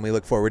dogs, and we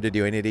look forward to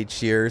doing it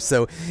each year.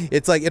 So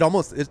it's like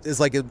it's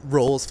like it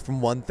rolls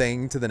from one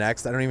thing to the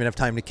next. I don't even have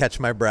time to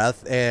catch my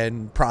breath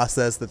and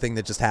process the thing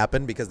that just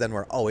happened because then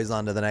we're always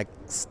on to the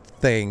next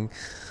thing.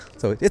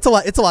 So it's a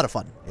lot of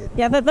fun.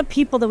 Yeah, the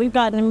people that we've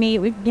gotten to meet,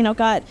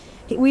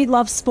 we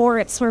love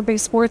sports. We're a big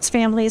sports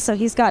family, so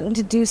he's gotten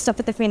to do stuff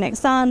with the Phoenix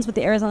Suns, with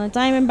the Arizona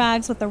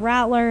Diamondbacks, with the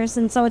Rattlers,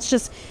 and so it's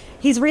just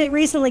he's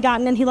recently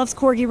gotten in. He loves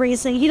corgi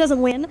racing. He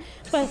doesn't win,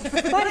 but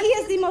he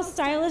is the most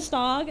stylish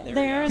dog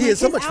there. He has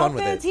so much fun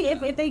with it.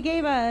 If they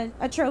gave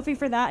a trophy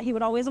for that, he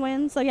would always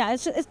win. So yeah,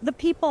 it's the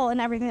people and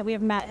everything that we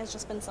have met has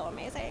just been so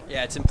amazing.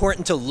 Yeah, it's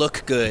important to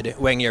look good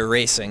when you're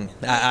racing.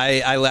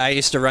 I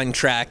used to run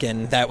track,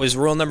 and that was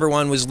rule number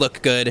 1 was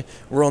look good.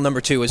 Rule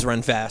number 2 was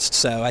run fast.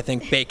 So I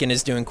think Bacon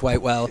is doing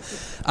quite well.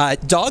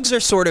 Dogs are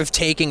sort of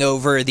taking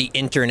over the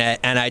internet,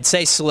 and I'd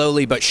say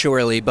slowly but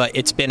surely, but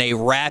it's been a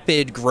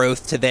rapid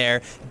growth to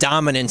their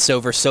dominance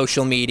over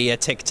social media,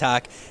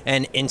 TikTok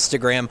and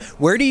Instagram.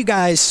 Where do you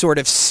guys sort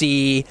of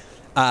see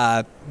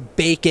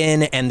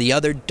Bacon and the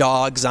other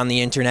dogs on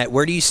the internet?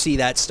 Where do you see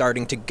that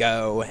starting to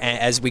go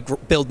as we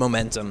build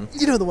momentum?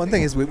 The one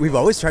thing is we've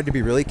always tried to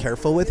be really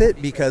careful with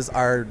it because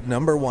our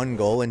number 1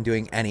 goal in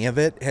doing any of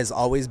it has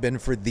always been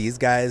for these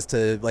guys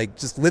to like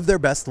just live their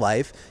best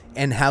life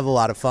and have a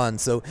lot of fun.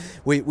 So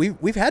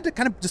we've had to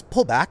kind of just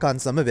pull back on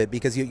some of it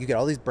because you get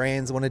all these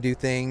brands that want to do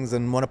things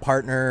and want to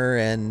partner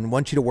and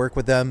want you to work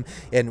with them.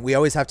 And we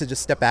always have to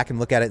just step back and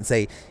look at it and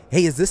say,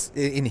 hey, is this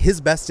in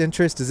his best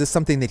interest? Is this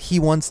something that he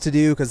wants to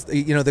do? Because,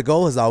 the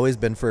goal has always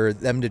been for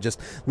them to just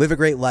live a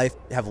great life,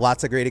 have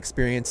lots of great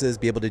experiences,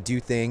 be able to do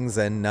things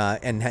and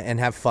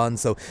have fun.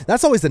 So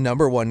that's always the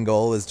number one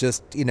goal, is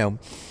just,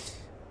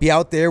 be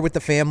out there with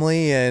the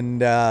family and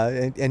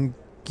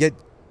get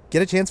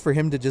a chance for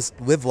him to just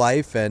live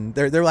life. And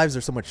their lives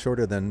are so much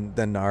shorter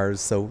than ours,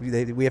 so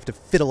we have to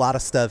fit a lot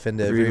of stuff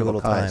into very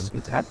little time.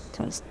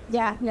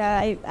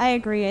 Yeah, I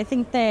agree. I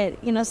think that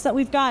so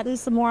we've gotten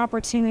some more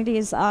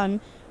opportunities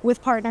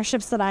with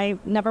partnerships that I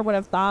never would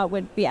have thought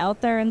would be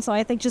out there, and so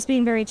I think just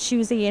being very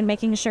choosy and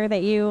making sure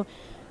that you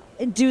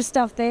do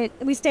stuff that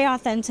we stay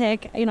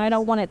authentic. I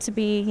don't want it to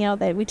be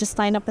that we just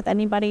sign up with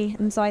anybody,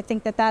 and so I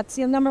think that that's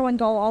number one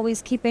goal,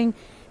 always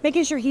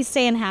making sure he's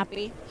staying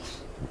happy.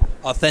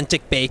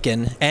 Authentic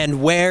Bacon.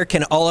 And where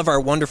can all of our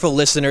wonderful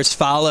listeners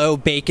follow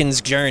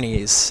Bacon's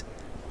journeys?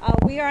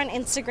 We are on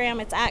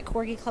Instagram. It's at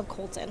Corgi Club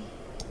Colton.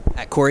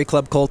 At Corgi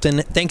Club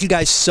Colton. Thank you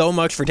guys so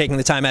much for taking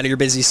the time out of your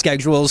busy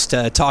schedules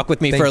to talk with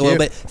me for a little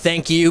bit.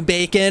 Thank you,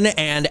 Bacon,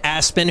 and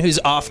Aspen, who's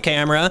off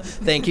camera.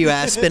 Thank you,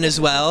 Aspen,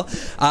 as well.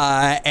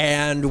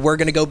 And we're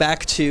going to go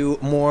back to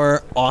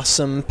more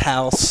awesome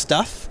pal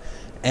stuff.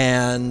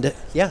 And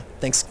yeah,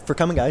 thanks for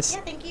coming, guys.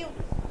 Yeah, thank you.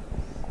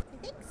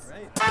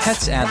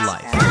 Pets add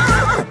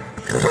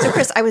life. So,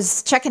 Chris, I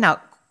was checking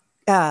out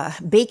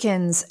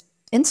Bacon's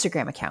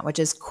Instagram account, which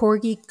is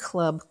Corgi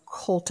Club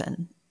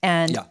Colton.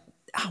 And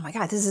oh my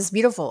God, this is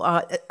beautiful.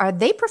 Are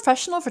they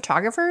professional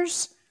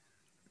photographers?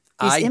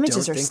 These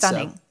images are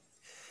stunning.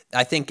 So.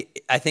 I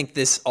think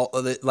this,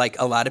 like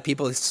a lot of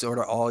people, sort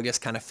of all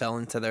just kind of fell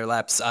into their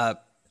laps. The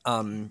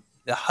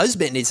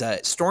husband is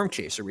a storm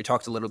chaser. We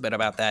talked a little bit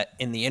about that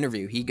in the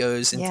interview. He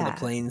goes into the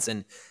plains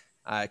and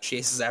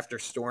chases after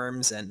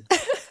storms, and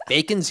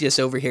Bacon's just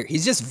over here.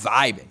 He's just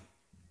vibing.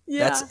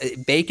 Yeah.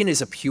 Bacon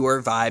is a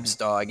pure vibes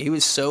dog. He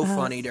was so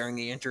funny during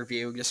the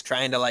interview, just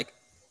trying to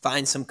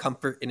find some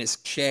comfort in his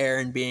chair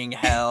and being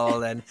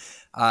held, and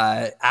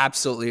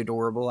absolutely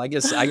adorable. I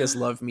guess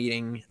love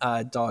meeting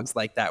dogs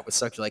like that with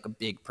such a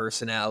big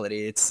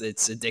personality. It's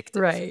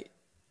addictive. Right.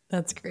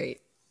 That's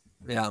great.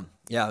 Yeah.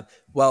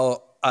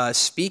 Well,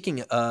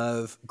 speaking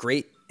of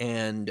great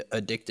and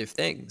addictive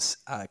things,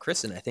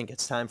 Kristen, I think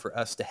it's time for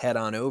us to head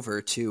on over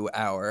to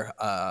our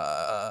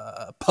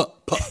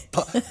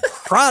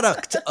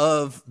product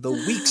of the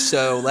week.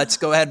 So let's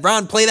go ahead,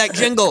 Ron, play that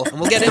jingle, and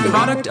we'll get into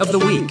product of the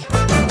week.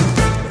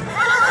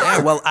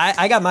 Yeah, well,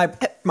 I got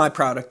my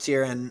product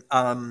here, and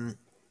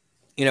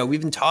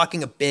we've been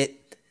talking a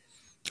bit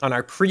on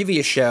our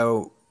previous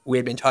show. We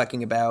had been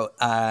talking about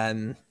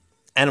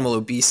animal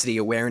obesity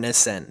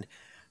awareness, and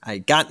I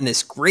gotten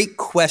this great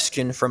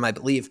question from, I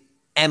believe,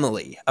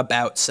 Emily,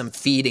 about some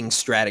feeding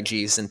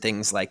strategies and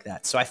things like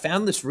that. So I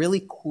found this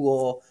really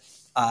cool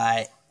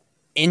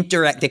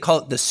they call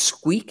it the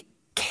Squeak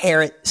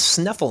Carrot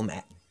Snuffle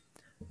Mat.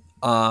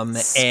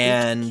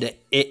 And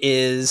it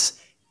is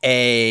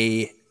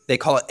they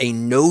call it a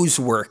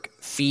nosework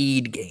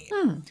feed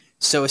game.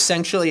 So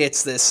essentially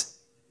it's this,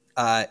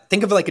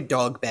 think of it like a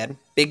dog bed,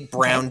 big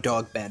brown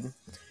dog bed,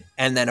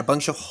 and then a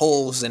bunch of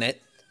holes in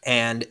it,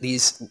 and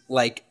these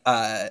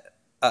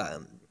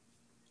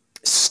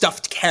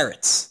stuffed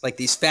carrots, like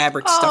these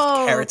fabric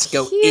stuffed carrots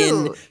go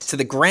into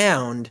the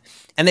ground,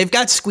 and they've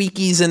got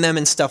squeakies in them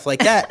and stuff like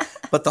that.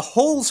 But the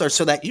holes are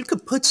so that you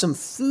could put some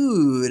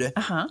food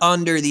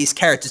under these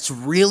carrots. It's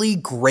really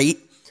great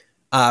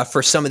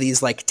for some of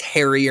these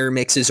terrier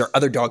mixes or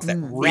other dogs that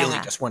really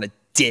just want to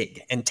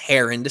dig and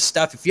tear into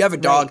stuff. If you have a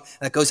dog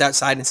that goes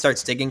outside and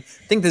starts digging,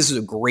 I think this is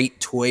a great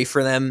toy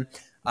for them.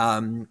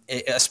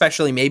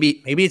 Especially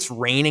maybe it's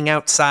raining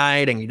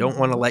outside and you don't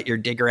want to let your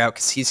digger out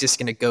because he's just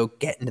going to go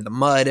get into the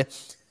mud.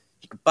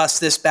 You can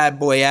bust this bad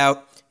boy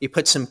out. You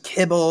put some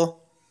kibble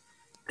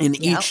in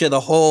each of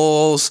the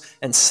holes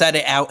and set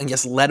it out and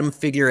just let them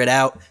figure it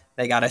out.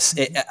 They got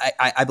to,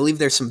 I believe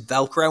there's some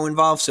Velcro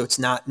involved, so it's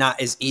not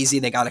as easy.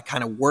 They got to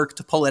kind of work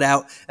to pull it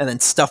out and then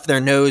stuff their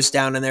nose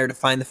down in there to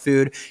find the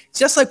food. It's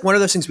just like one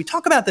of those things. We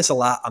talk about this a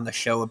lot on the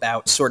show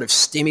about sort of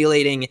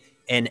stimulating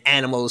an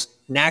animal's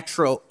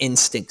natural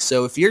instinct.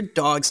 So if your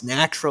dog's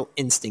natural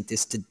instinct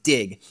is to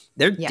dig,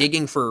 they're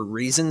digging for a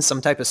reason. Some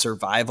type of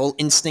survival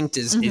instinct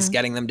is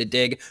getting them to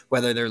dig,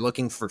 whether they're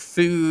looking for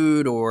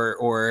food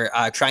or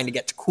trying to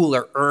get to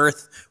cooler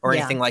earth or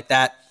anything like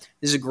that.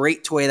 This is a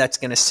great toy that's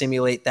going to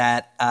simulate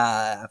that.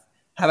 Have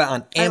it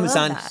on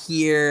Amazon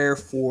here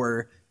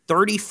for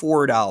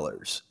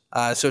 $34.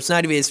 So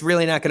it's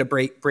really not going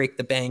to break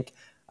the bank.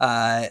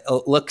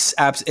 It looks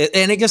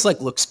and it just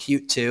looks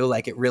cute too.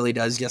 Like it really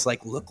does just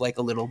look like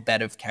a little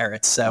bed of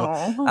carrots.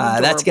 So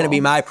that's going to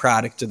be my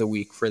product of the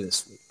week for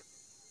this week.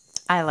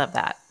 I love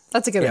that.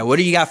 That's a good one. What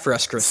do you got for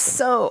us, Kristen?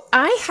 So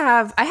I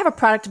have a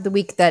product of the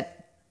week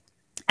that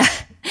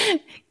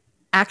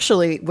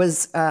actually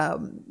was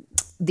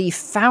the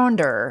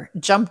founder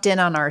jumped in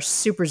on our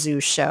Super Zoo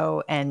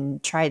show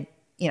and tried,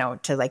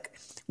 to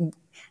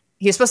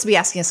he was supposed to be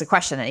asking us a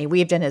question, and he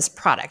weaved in his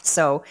product.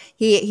 So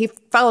he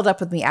followed up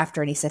with me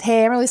after, and he said,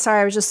 "Hey, I'm really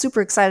sorry. I was just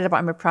super excited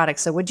about my product.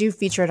 So would you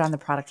feature it on the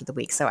product of the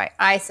week?" So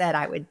I said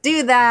I would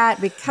do that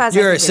because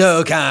you're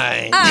so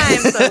kind. I'm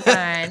so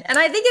kind, and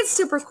I think it's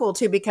super cool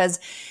too because,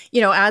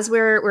 as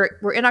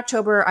we're in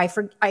October, I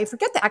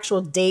forget the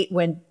actual date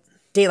when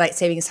daylight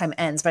savings time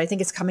ends, but I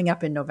think it's coming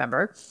up in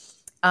November.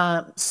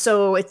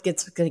 So it's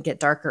going to get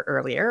darker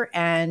earlier,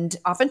 and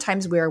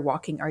oftentimes we are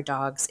walking our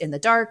dogs in the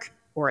dark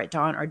or at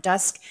dawn or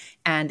dusk.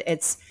 And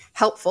it's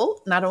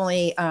helpful, not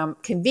only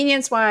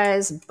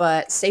convenience-wise,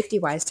 but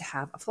safety-wise to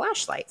have a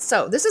flashlight.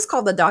 So this is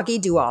called the Doggy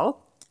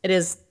Do-All. It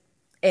is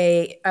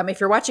if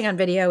you're watching on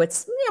video,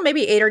 it's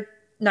maybe 8 or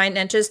 9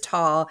 inches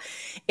tall.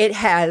 It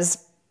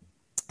has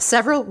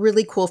several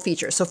really cool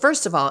features. So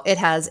first of all, it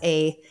has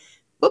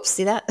whoops,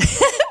 see that?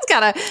 It's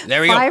got a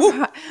there we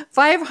go.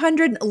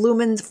 500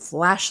 lumens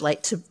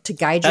flashlight to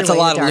guide your way. That's a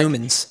lot of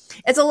lumens.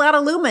 It's a lot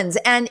of lumens.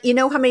 And you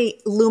know how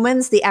many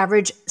lumens the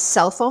average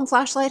cell phone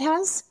flashlight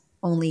has?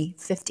 Only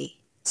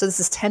 50. So this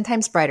is 10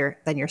 times brighter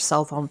than your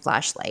cell phone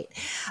flashlight.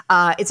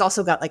 It's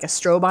also got like a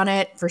strobe on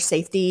it for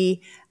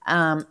safety.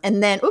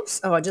 And then,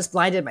 I just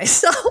blinded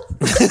myself.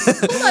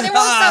 Hold on, it won't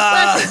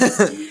stop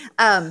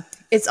flashing.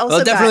 It's also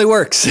it definitely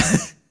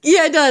works.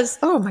 Yeah, it does.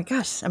 Oh my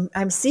gosh,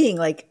 I'm seeing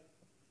like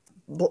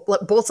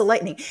bolts of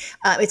lightning.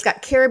 It's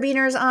got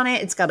carabiners on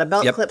it. It's got a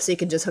belt clip, so you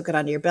can just hook it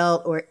onto your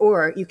belt,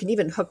 or you can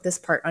even hook this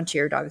part onto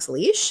your dog's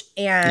leash.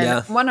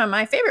 And one of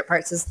my favorite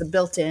parts is the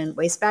built-in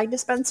waste bag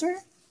dispenser,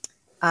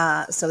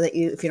 so that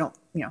you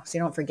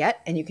don't forget,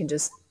 and you can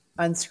just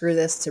unscrew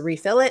this to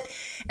refill it.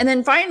 And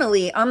then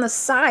finally, on the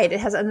side, it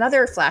has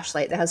another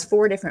flashlight that has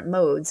 4 different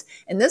modes.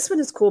 And this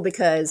one is cool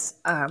because,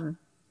 I'm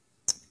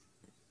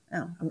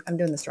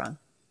doing this wrong.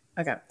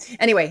 Okay.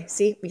 Anyway,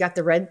 see, we got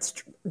the red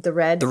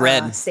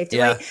safety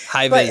light.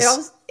 High but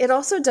vis. it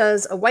also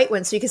does a white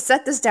one, so you can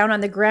set this down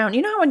on the ground.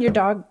 You know how when your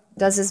dog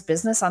does his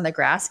business on the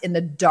grass in the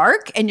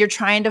dark, and you're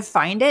trying to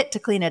find it to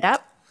clean it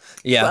up?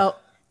 Yeah. Well,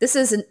 this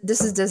is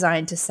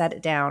designed to set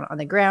it down on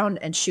the ground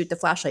and shoot the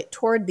flashlight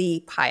toward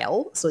the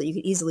pile, so that you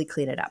can easily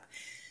clean it up.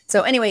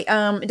 So anyway,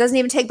 it doesn't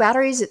even take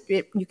batteries.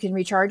 You can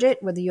recharge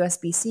it with the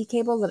USB-C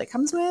cable that it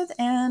comes with,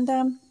 and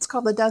it's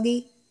called the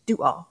Doggy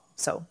Do-All.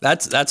 So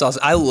that's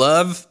awesome. I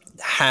love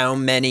how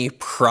many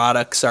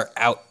products are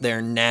out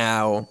there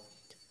now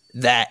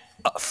that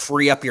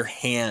free up your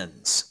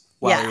hands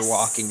while you're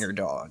walking your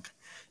dog.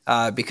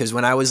 Because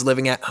when I was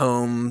living at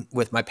home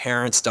with my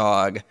parents'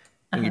 dog,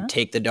 and you'd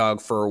take the dog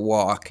for a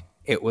walk,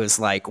 it was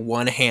like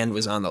one hand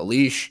was on the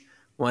leash,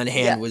 one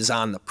hand was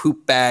on the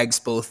poop bags,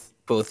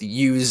 both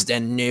used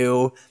and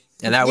new,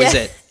 and that was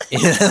it.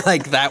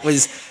 Like that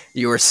was,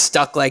 you were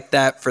stuck like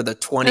that for the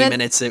 20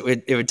 minutes it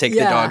would take the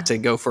dog to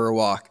go for a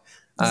walk.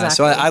 Exactly.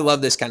 So I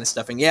love this kind of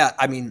stuff. And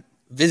I mean,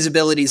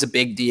 visibility is a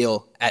big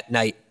deal at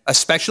night,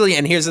 especially.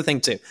 And here's the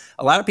thing too.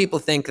 A lot of people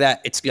think that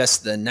it's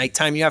just the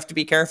nighttime you have to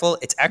be careful.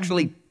 It's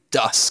actually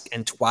dusk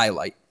and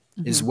twilight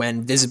is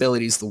when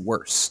visibility is the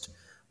worst.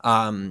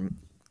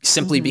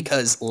 Simply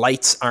because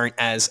lights aren't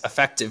as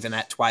effective in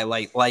that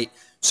twilight light.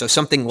 So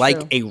something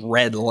like a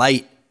red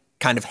light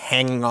kind of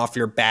hanging off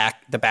your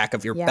back, the back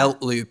of your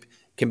belt loop,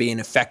 can be an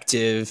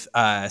effective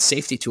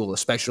safety tool,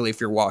 especially if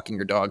you're walking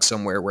your dog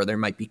somewhere where there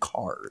might be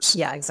cars.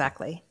 Yeah,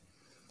 exactly.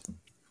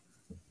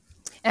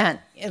 And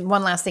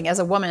one last thing, as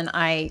a woman,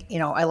 I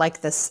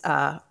like this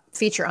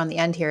feature on the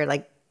end here.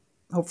 Like,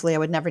 hopefully I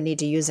would never need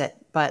to use it,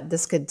 but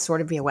this could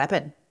sort of be a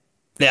weapon.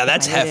 Yeah,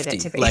 that's hefty.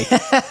 Like,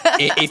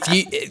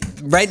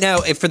 right now,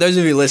 for those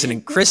of you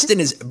listening, Kristen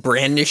is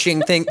brandishing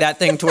that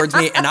thing towards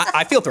me, and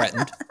I feel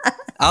threatened.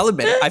 I'll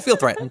admit it. I feel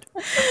threatened.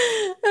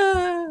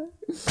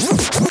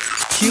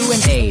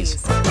 Q&As.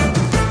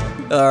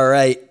 All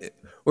right.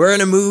 We're going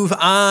to move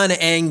on,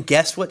 and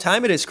guess what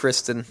time it is,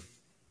 Kristen?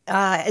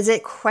 Is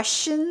it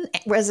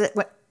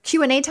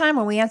Q&A time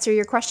when we answer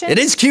your question? It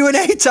is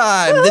Q&A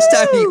time. Woo! This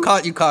time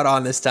you caught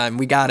on this time.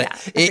 We got it.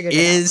 It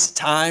is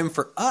time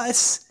for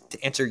us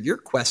to answer your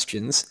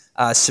questions,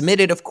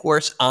 submitted, of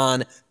course,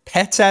 on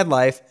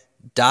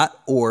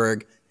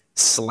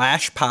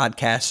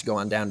petsadlife.org/podcast. Go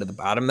on down to the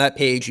bottom of that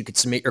page. You could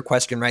submit your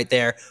question right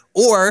there.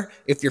 Or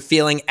if you're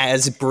feeling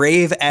as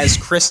brave as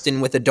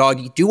Kristen with a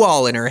Doggy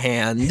Do-All in her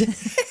hand,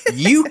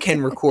 you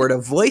can record a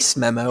voice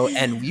memo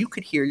and you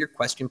could hear your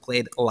question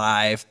played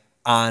live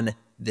on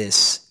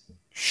this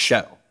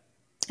show.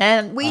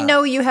 And we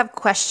know you have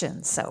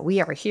questions, so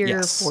we are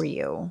here for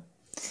you.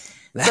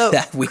 So,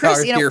 we Chris,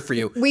 are here for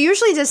you. We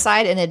usually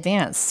decide in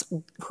advance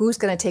who's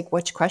going to take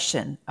which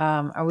question.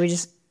 You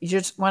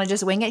just want to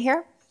just wing it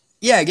here?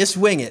 Yeah, just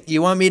wing it.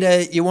 You want me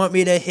to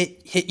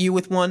hit you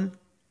with one?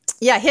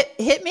 Yeah,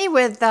 hit me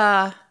with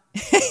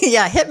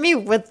hit me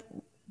with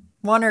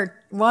one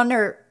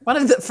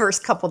of the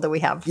first couple that we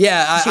have.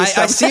 Yeah,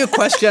 I see a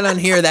question on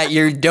here that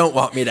you don't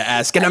want me to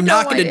ask, and I'm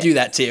not going to do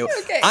that to you.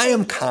 Okay. I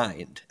am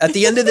kind. At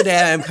the end of the day,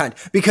 I am kind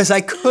because I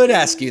could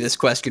ask you this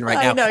question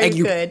right now, and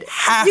you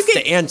have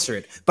to answer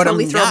it, but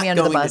totally I'm not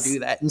going to do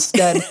that.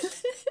 Instead,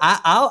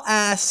 I'll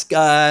ask.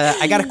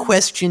 I got a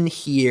question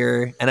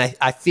here, and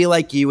I feel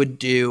like you would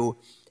do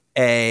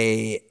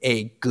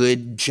a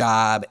good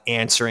job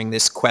answering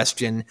this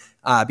question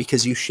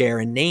because you share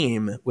a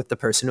name with the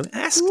person who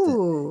asked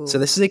it. So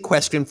this is a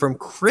question from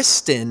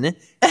Kristen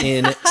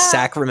in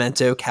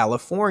Sacramento,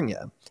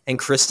 California. And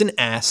Kristen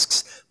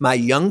asks, my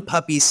young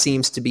puppy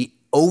seems to be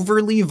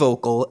overly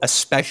vocal,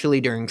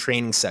 especially during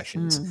training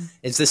sessions.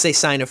 Is this a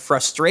sign of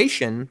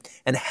frustration?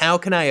 And how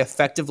can I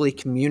effectively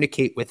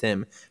communicate with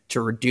him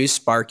to reduce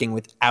barking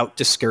without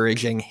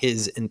discouraging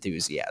his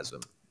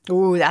enthusiasm?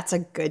 Ooh, that's a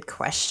good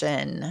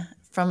question.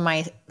 From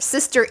my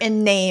sister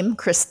in name,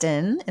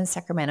 Kristen in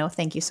Sacramento.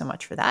 Thank you so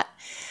much for that.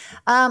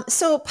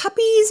 So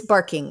puppies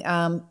barking,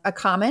 a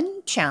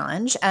common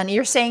challenge. And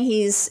you're saying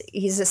he's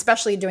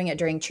especially doing it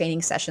during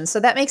training sessions. So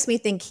that makes me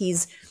think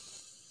he's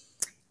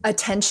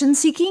attention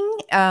seeking.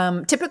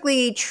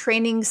 Typically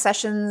training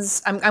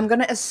sessions, I'm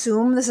going to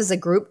assume this is a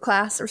group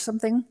class or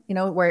something,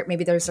 where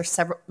maybe there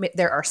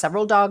are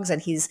several dogs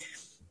and he's,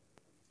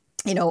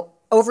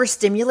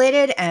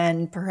 overstimulated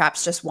and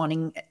perhaps just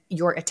wanting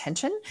your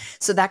attention.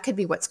 So that could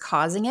be what's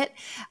causing it.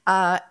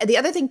 The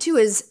other thing too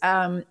is,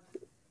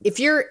 if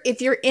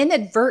you're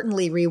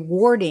inadvertently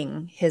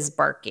rewarding his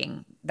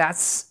barking,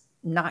 that's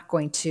not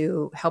going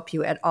to help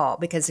you at all,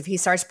 because if he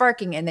starts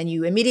barking and then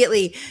you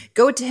immediately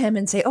go to him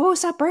and say, oh,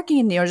 stop barking,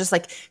 and just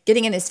like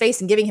getting in his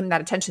face and giving him that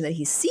attention that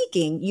he's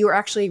seeking, you are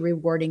actually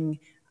rewarding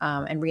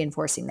and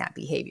reinforcing that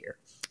behavior.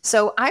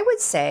 So I would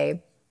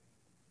say,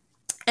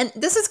 and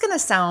this is going to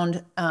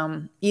sound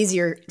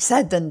easier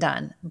said than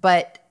done,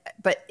 but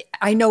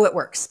I know it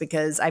works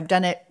because I've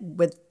done it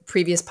with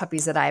previous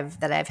puppies that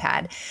I've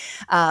had.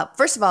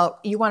 First of all,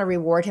 you want to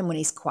reward him when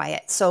he's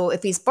quiet. So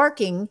if he's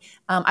barking,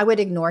 I would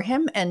ignore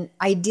him and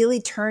ideally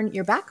turn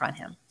your back on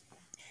him.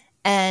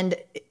 And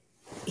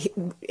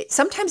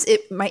sometimes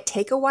it might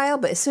take a while,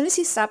 but as soon as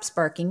he stops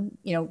barking,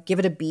 give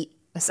it a beat,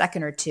 a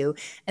second or two,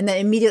 and then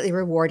immediately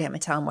reward him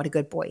and tell him what a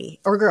good boy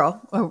or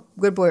girl, or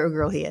good boy or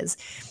girl he is.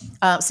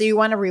 So you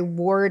want to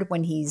reward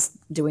when he's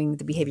doing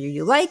the behavior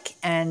you like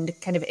and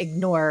kind of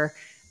ignore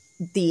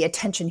the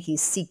attention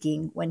he's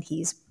seeking when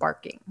he's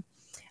barking.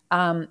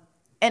 And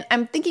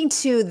I'm thinking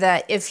too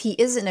that if he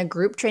is in a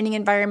group training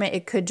environment,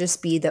 it could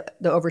just be the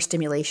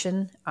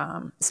overstimulation,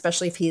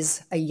 especially if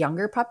he's a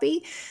younger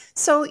puppy.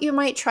 So you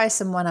might try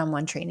some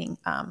one-on-one training,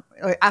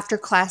 or after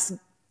class,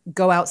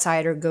 go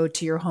outside or go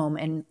to your home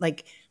and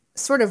like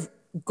sort of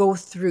go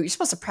through. You're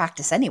supposed to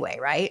practice anyway,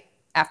 right?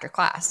 After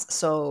class.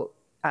 So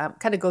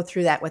kind of go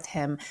through that with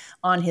him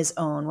on his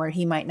own, where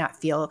he might not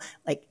feel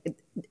like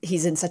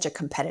he's in such a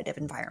competitive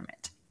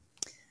environment.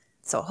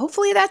 So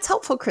hopefully that's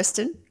helpful,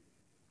 Kristen.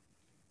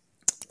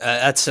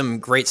 That's some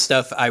great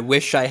stuff. I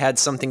wish I had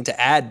something to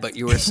add, but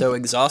you were so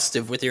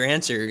exhaustive with your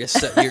answer. You're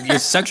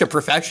such a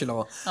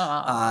professional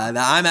that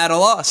I'm at a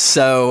loss.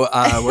 So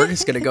we're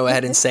just going to go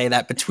ahead and say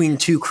that between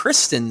two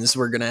Kristens,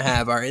 we're going to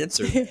have our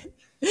answer.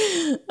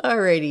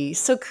 Alrighty.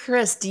 So,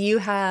 Chris, do you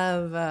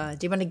want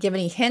to give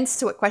any hints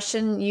to what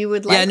question you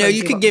would like? Yeah, no,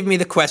 you could give me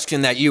the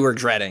question that you were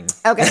dreading.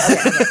 Okay.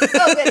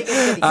 Oh,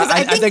 good.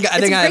 I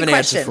think I have an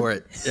answer for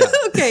it. Yeah.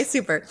 Okay,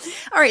 super.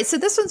 All right. So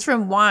this one's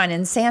from Juan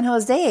in San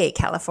Jose,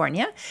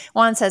 California.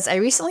 Juan says, I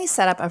recently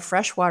set up a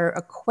freshwater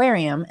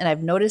aquarium and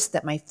I've noticed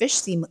that my fish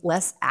seem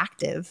less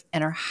active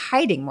and are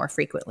hiding more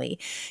frequently.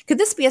 Could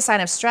this be a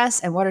sign of stress?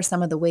 And what are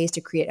some of the ways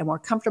to create a more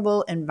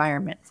comfortable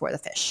environment for the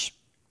fish?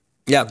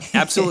 Yeah,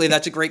 absolutely.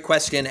 That's a great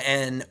question.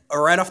 And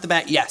right off the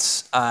bat,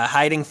 yes,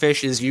 hiding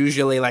fish is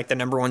usually like the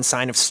 #1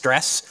 sign of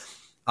stress.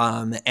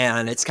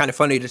 And it's kind of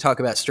funny to talk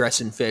about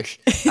stress in fish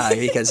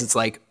because it's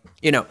like,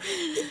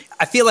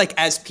 I feel like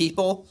as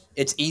people,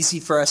 it's easy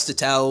for us to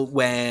tell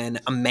when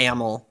a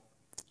mammal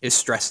is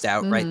stressed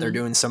out, right? They're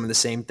doing some of the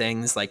same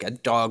things, like a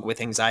dog with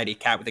anxiety,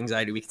 cat with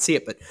anxiety. We can see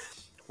it. But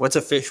what's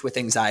a fish with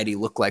anxiety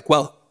look like?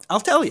 Well, I'll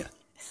tell you.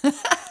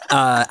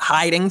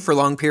 Hiding for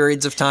long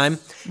periods of time.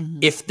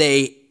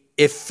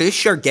 If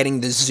fish are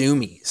getting the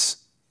zoomies,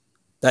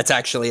 that's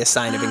actually a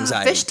sign of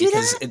anxiety. Fish do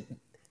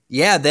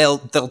that?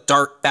 They'll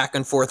dart back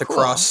and forth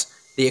across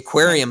the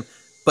aquarium. Okay.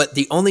 But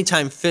the only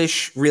time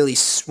fish really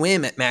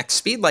swim at max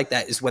speed like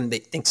that is when they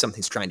think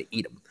something's trying to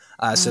eat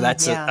them. So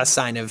that's a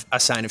sign of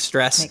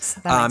stress. Makes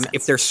sense.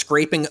 If they're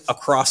scraping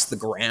across the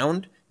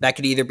ground, that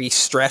could either be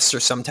stress or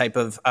some type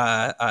of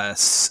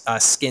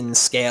skin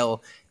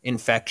scale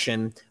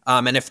infection.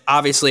 And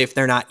if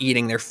they're not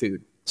eating their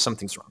food,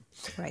 something's wrong.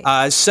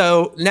 Right.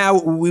 So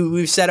now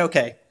we've said,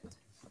 okay,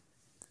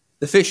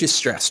 the fish is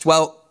stressed.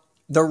 Well,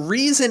 the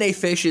reason a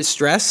fish is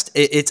stressed,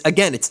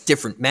 it's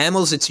different.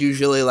 Mammals, it's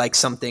usually like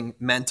something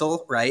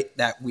mental, right,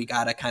 that we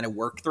got to kind of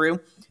work through.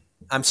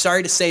 I'm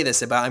sorry to say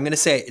this I'm going to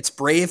say it. It's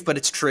brave, but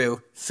it's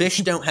true. Fish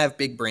don't have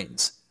big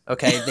brains.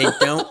 Okay.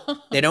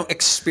 They don't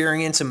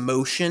experience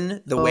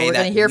emotion the way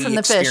that we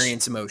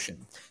experience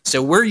emotion.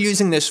 So we're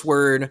using this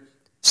word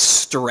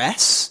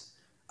stress,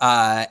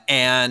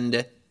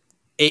 and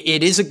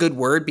it is a good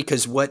word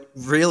because what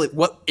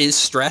is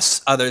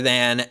stress other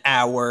than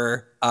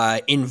our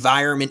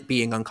environment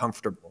being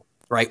uncomfortable,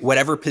 right?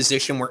 Whatever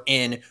position we're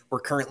in, we're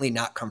currently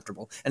not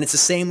comfortable. And it's the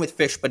same with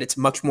fish, but it's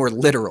much more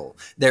literal.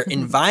 Their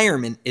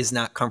environment is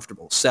not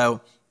comfortable. So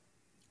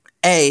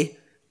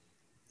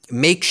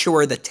make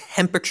sure the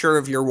temperature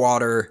of your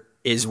water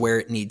is where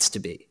it needs to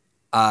be.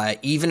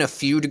 Even a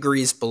few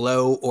degrees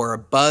below or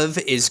above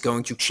is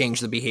going to change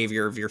the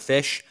behavior of your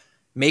fish.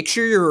 Make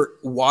sure your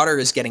water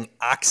is getting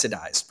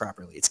oxidized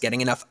properly. It's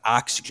getting enough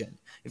oxygen.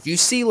 If you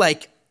see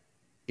like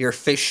your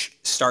fish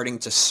starting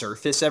to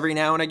surface every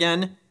now and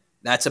again,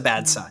 that's a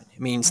bad sign.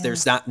 It means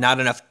there's not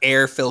enough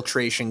air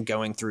filtration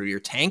going through your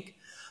tank.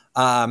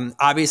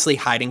 Obviously,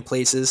 hiding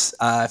places.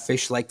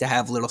 Fish like to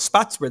have little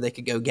spots where they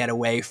could go get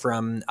away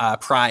from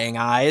prying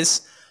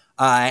eyes.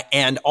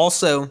 And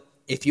also,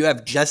 if you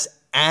have just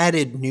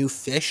added new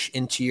fish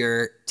into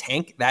your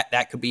tank,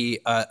 that could be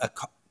a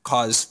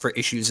cause for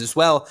issues as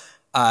well.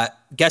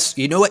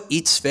 You know what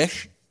eats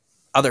fish?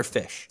 Other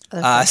fish.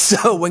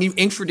 So when you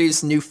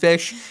introduce new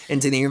fish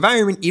into the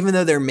environment, even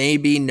though there may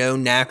be no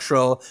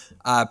natural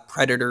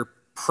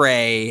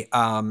predator-prey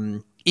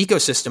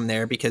ecosystem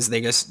there, because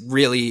they just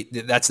really,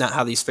 that's not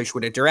how these fish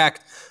would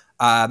interact.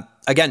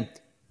 Again,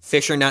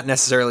 fish are not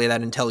necessarily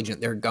that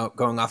intelligent. They're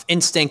going off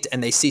instinct,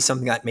 and they see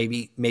something that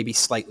maybe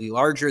slightly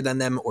larger than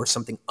them or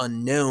something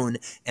unknown,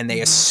 and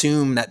they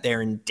assume that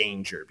they're in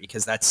danger,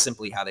 because that's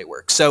simply how they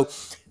work. So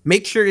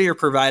make sure you're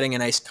providing a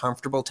nice,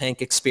 comfortable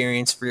tank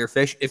experience for your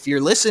fish. If you're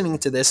listening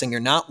to this and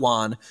you're not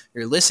Juan,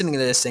 you're listening to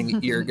this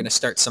and you're going to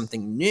start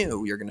something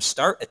new, you're going to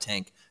start a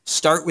tank,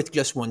 start with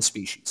just one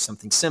species,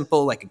 something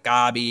simple like a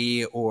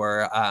gobby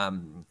or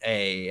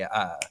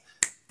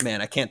man,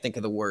 I can't think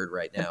of the word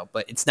right now,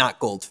 but it's not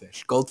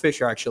goldfish.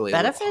 Goldfish are actually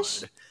betta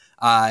fish.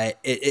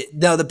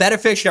 No, the betta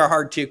fish are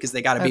hard too because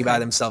they got to be by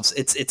themselves.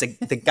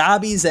 The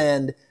gobbies,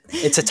 and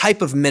it's a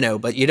type of minnow,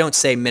 but you don't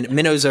say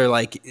minnows are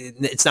like,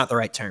 it's not the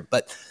right term.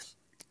 But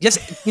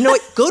just, you know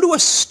what? Go to a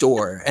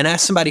store and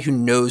ask somebody who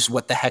knows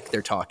what the heck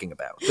they're talking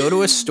about. Go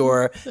to a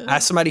store,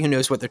 ask somebody who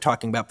knows what they're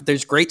talking about. But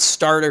there's great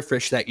starter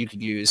fish that you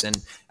could use, and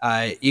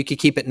you could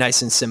keep it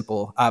nice and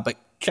simple. But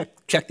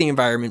check the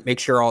environment, make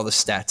sure all the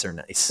stats are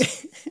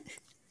nice.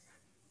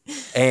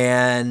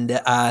 And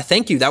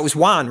thank you. That was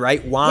Juan,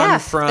 right? Juan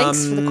from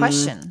thanks for the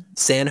question.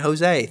 San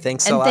Jose.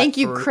 Thanks a lot. And thank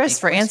you, Chris,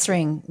 for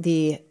answering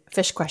the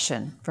fish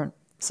question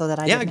so that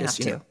I didn't have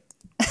to.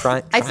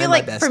 I feel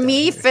like for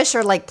me, fish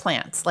are like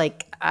plants.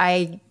 Like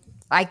I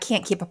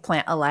can't keep a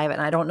plant alive,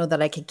 and I don't know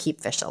that I could keep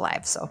fish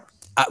alive. So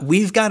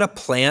we've got a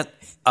plant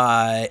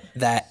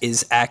that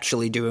is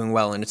actually doing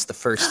well, and it's the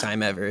first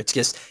time ever. It's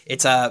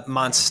a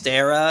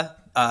Monstera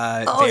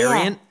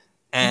variant. Yeah.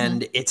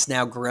 And it's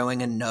now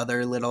growing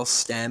another little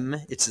stem.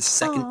 It's the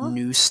second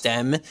new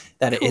stem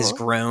that is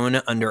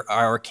grown under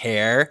our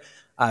care.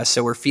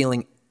 So we're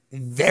feeling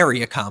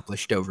very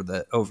accomplished over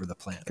the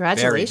plant.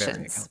 Congratulations. Very,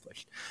 very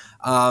accomplished.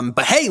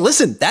 But hey,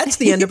 listen, that's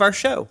the end of our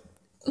show.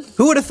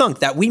 Who would have thunk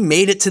that we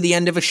made it to the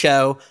end of a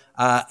show?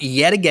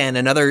 Yet again,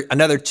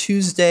 another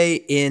Tuesday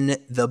in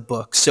the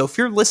book. So if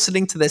you're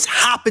listening to this,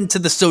 hop into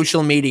the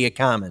social media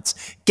comments.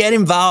 Get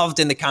involved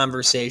in the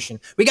conversation.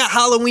 We got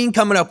Halloween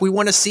coming up. We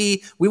want to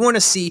see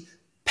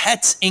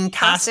pets in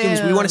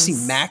costumes. We want to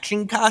see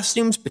matching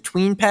costumes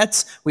between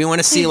pets. We want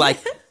to see like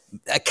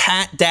a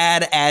cat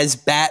dad as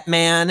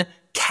Batman,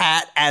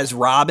 cat as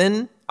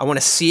Robin. I want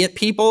to see it,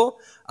 people.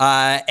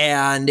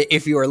 And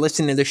if you are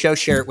listening to the show,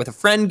 share it with a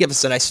friend. Give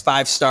us a nice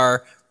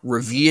 5-star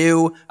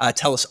review.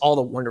 Tell us all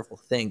the wonderful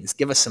things.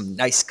 Give us some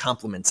nice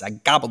compliments. I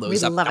gobble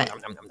those up. Love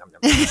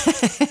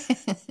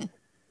it.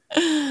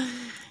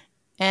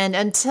 And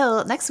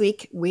until next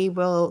week, we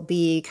will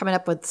be coming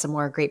up with some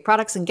more great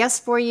products and guests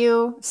for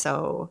you.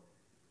 So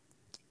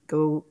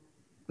go.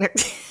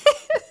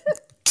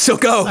 So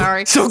go.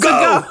 Sorry. So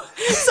go.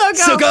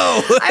 So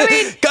go. I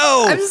mean,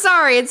 go. I'm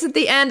sorry. It's at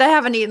the end. I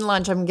haven't eaten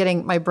lunch. I'm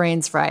getting my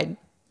brains fried.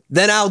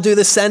 Then I'll do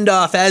the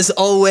send-off. As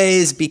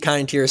always, be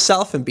kind to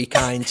yourself and be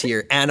kind to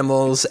your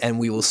animals, and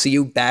we will see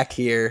you back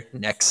here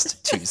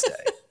next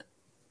Tuesday.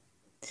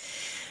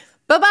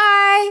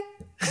 Bye-bye.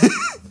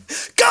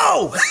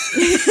 Go!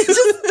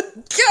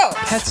 Just go.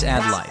 Pets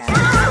add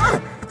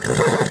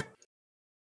life.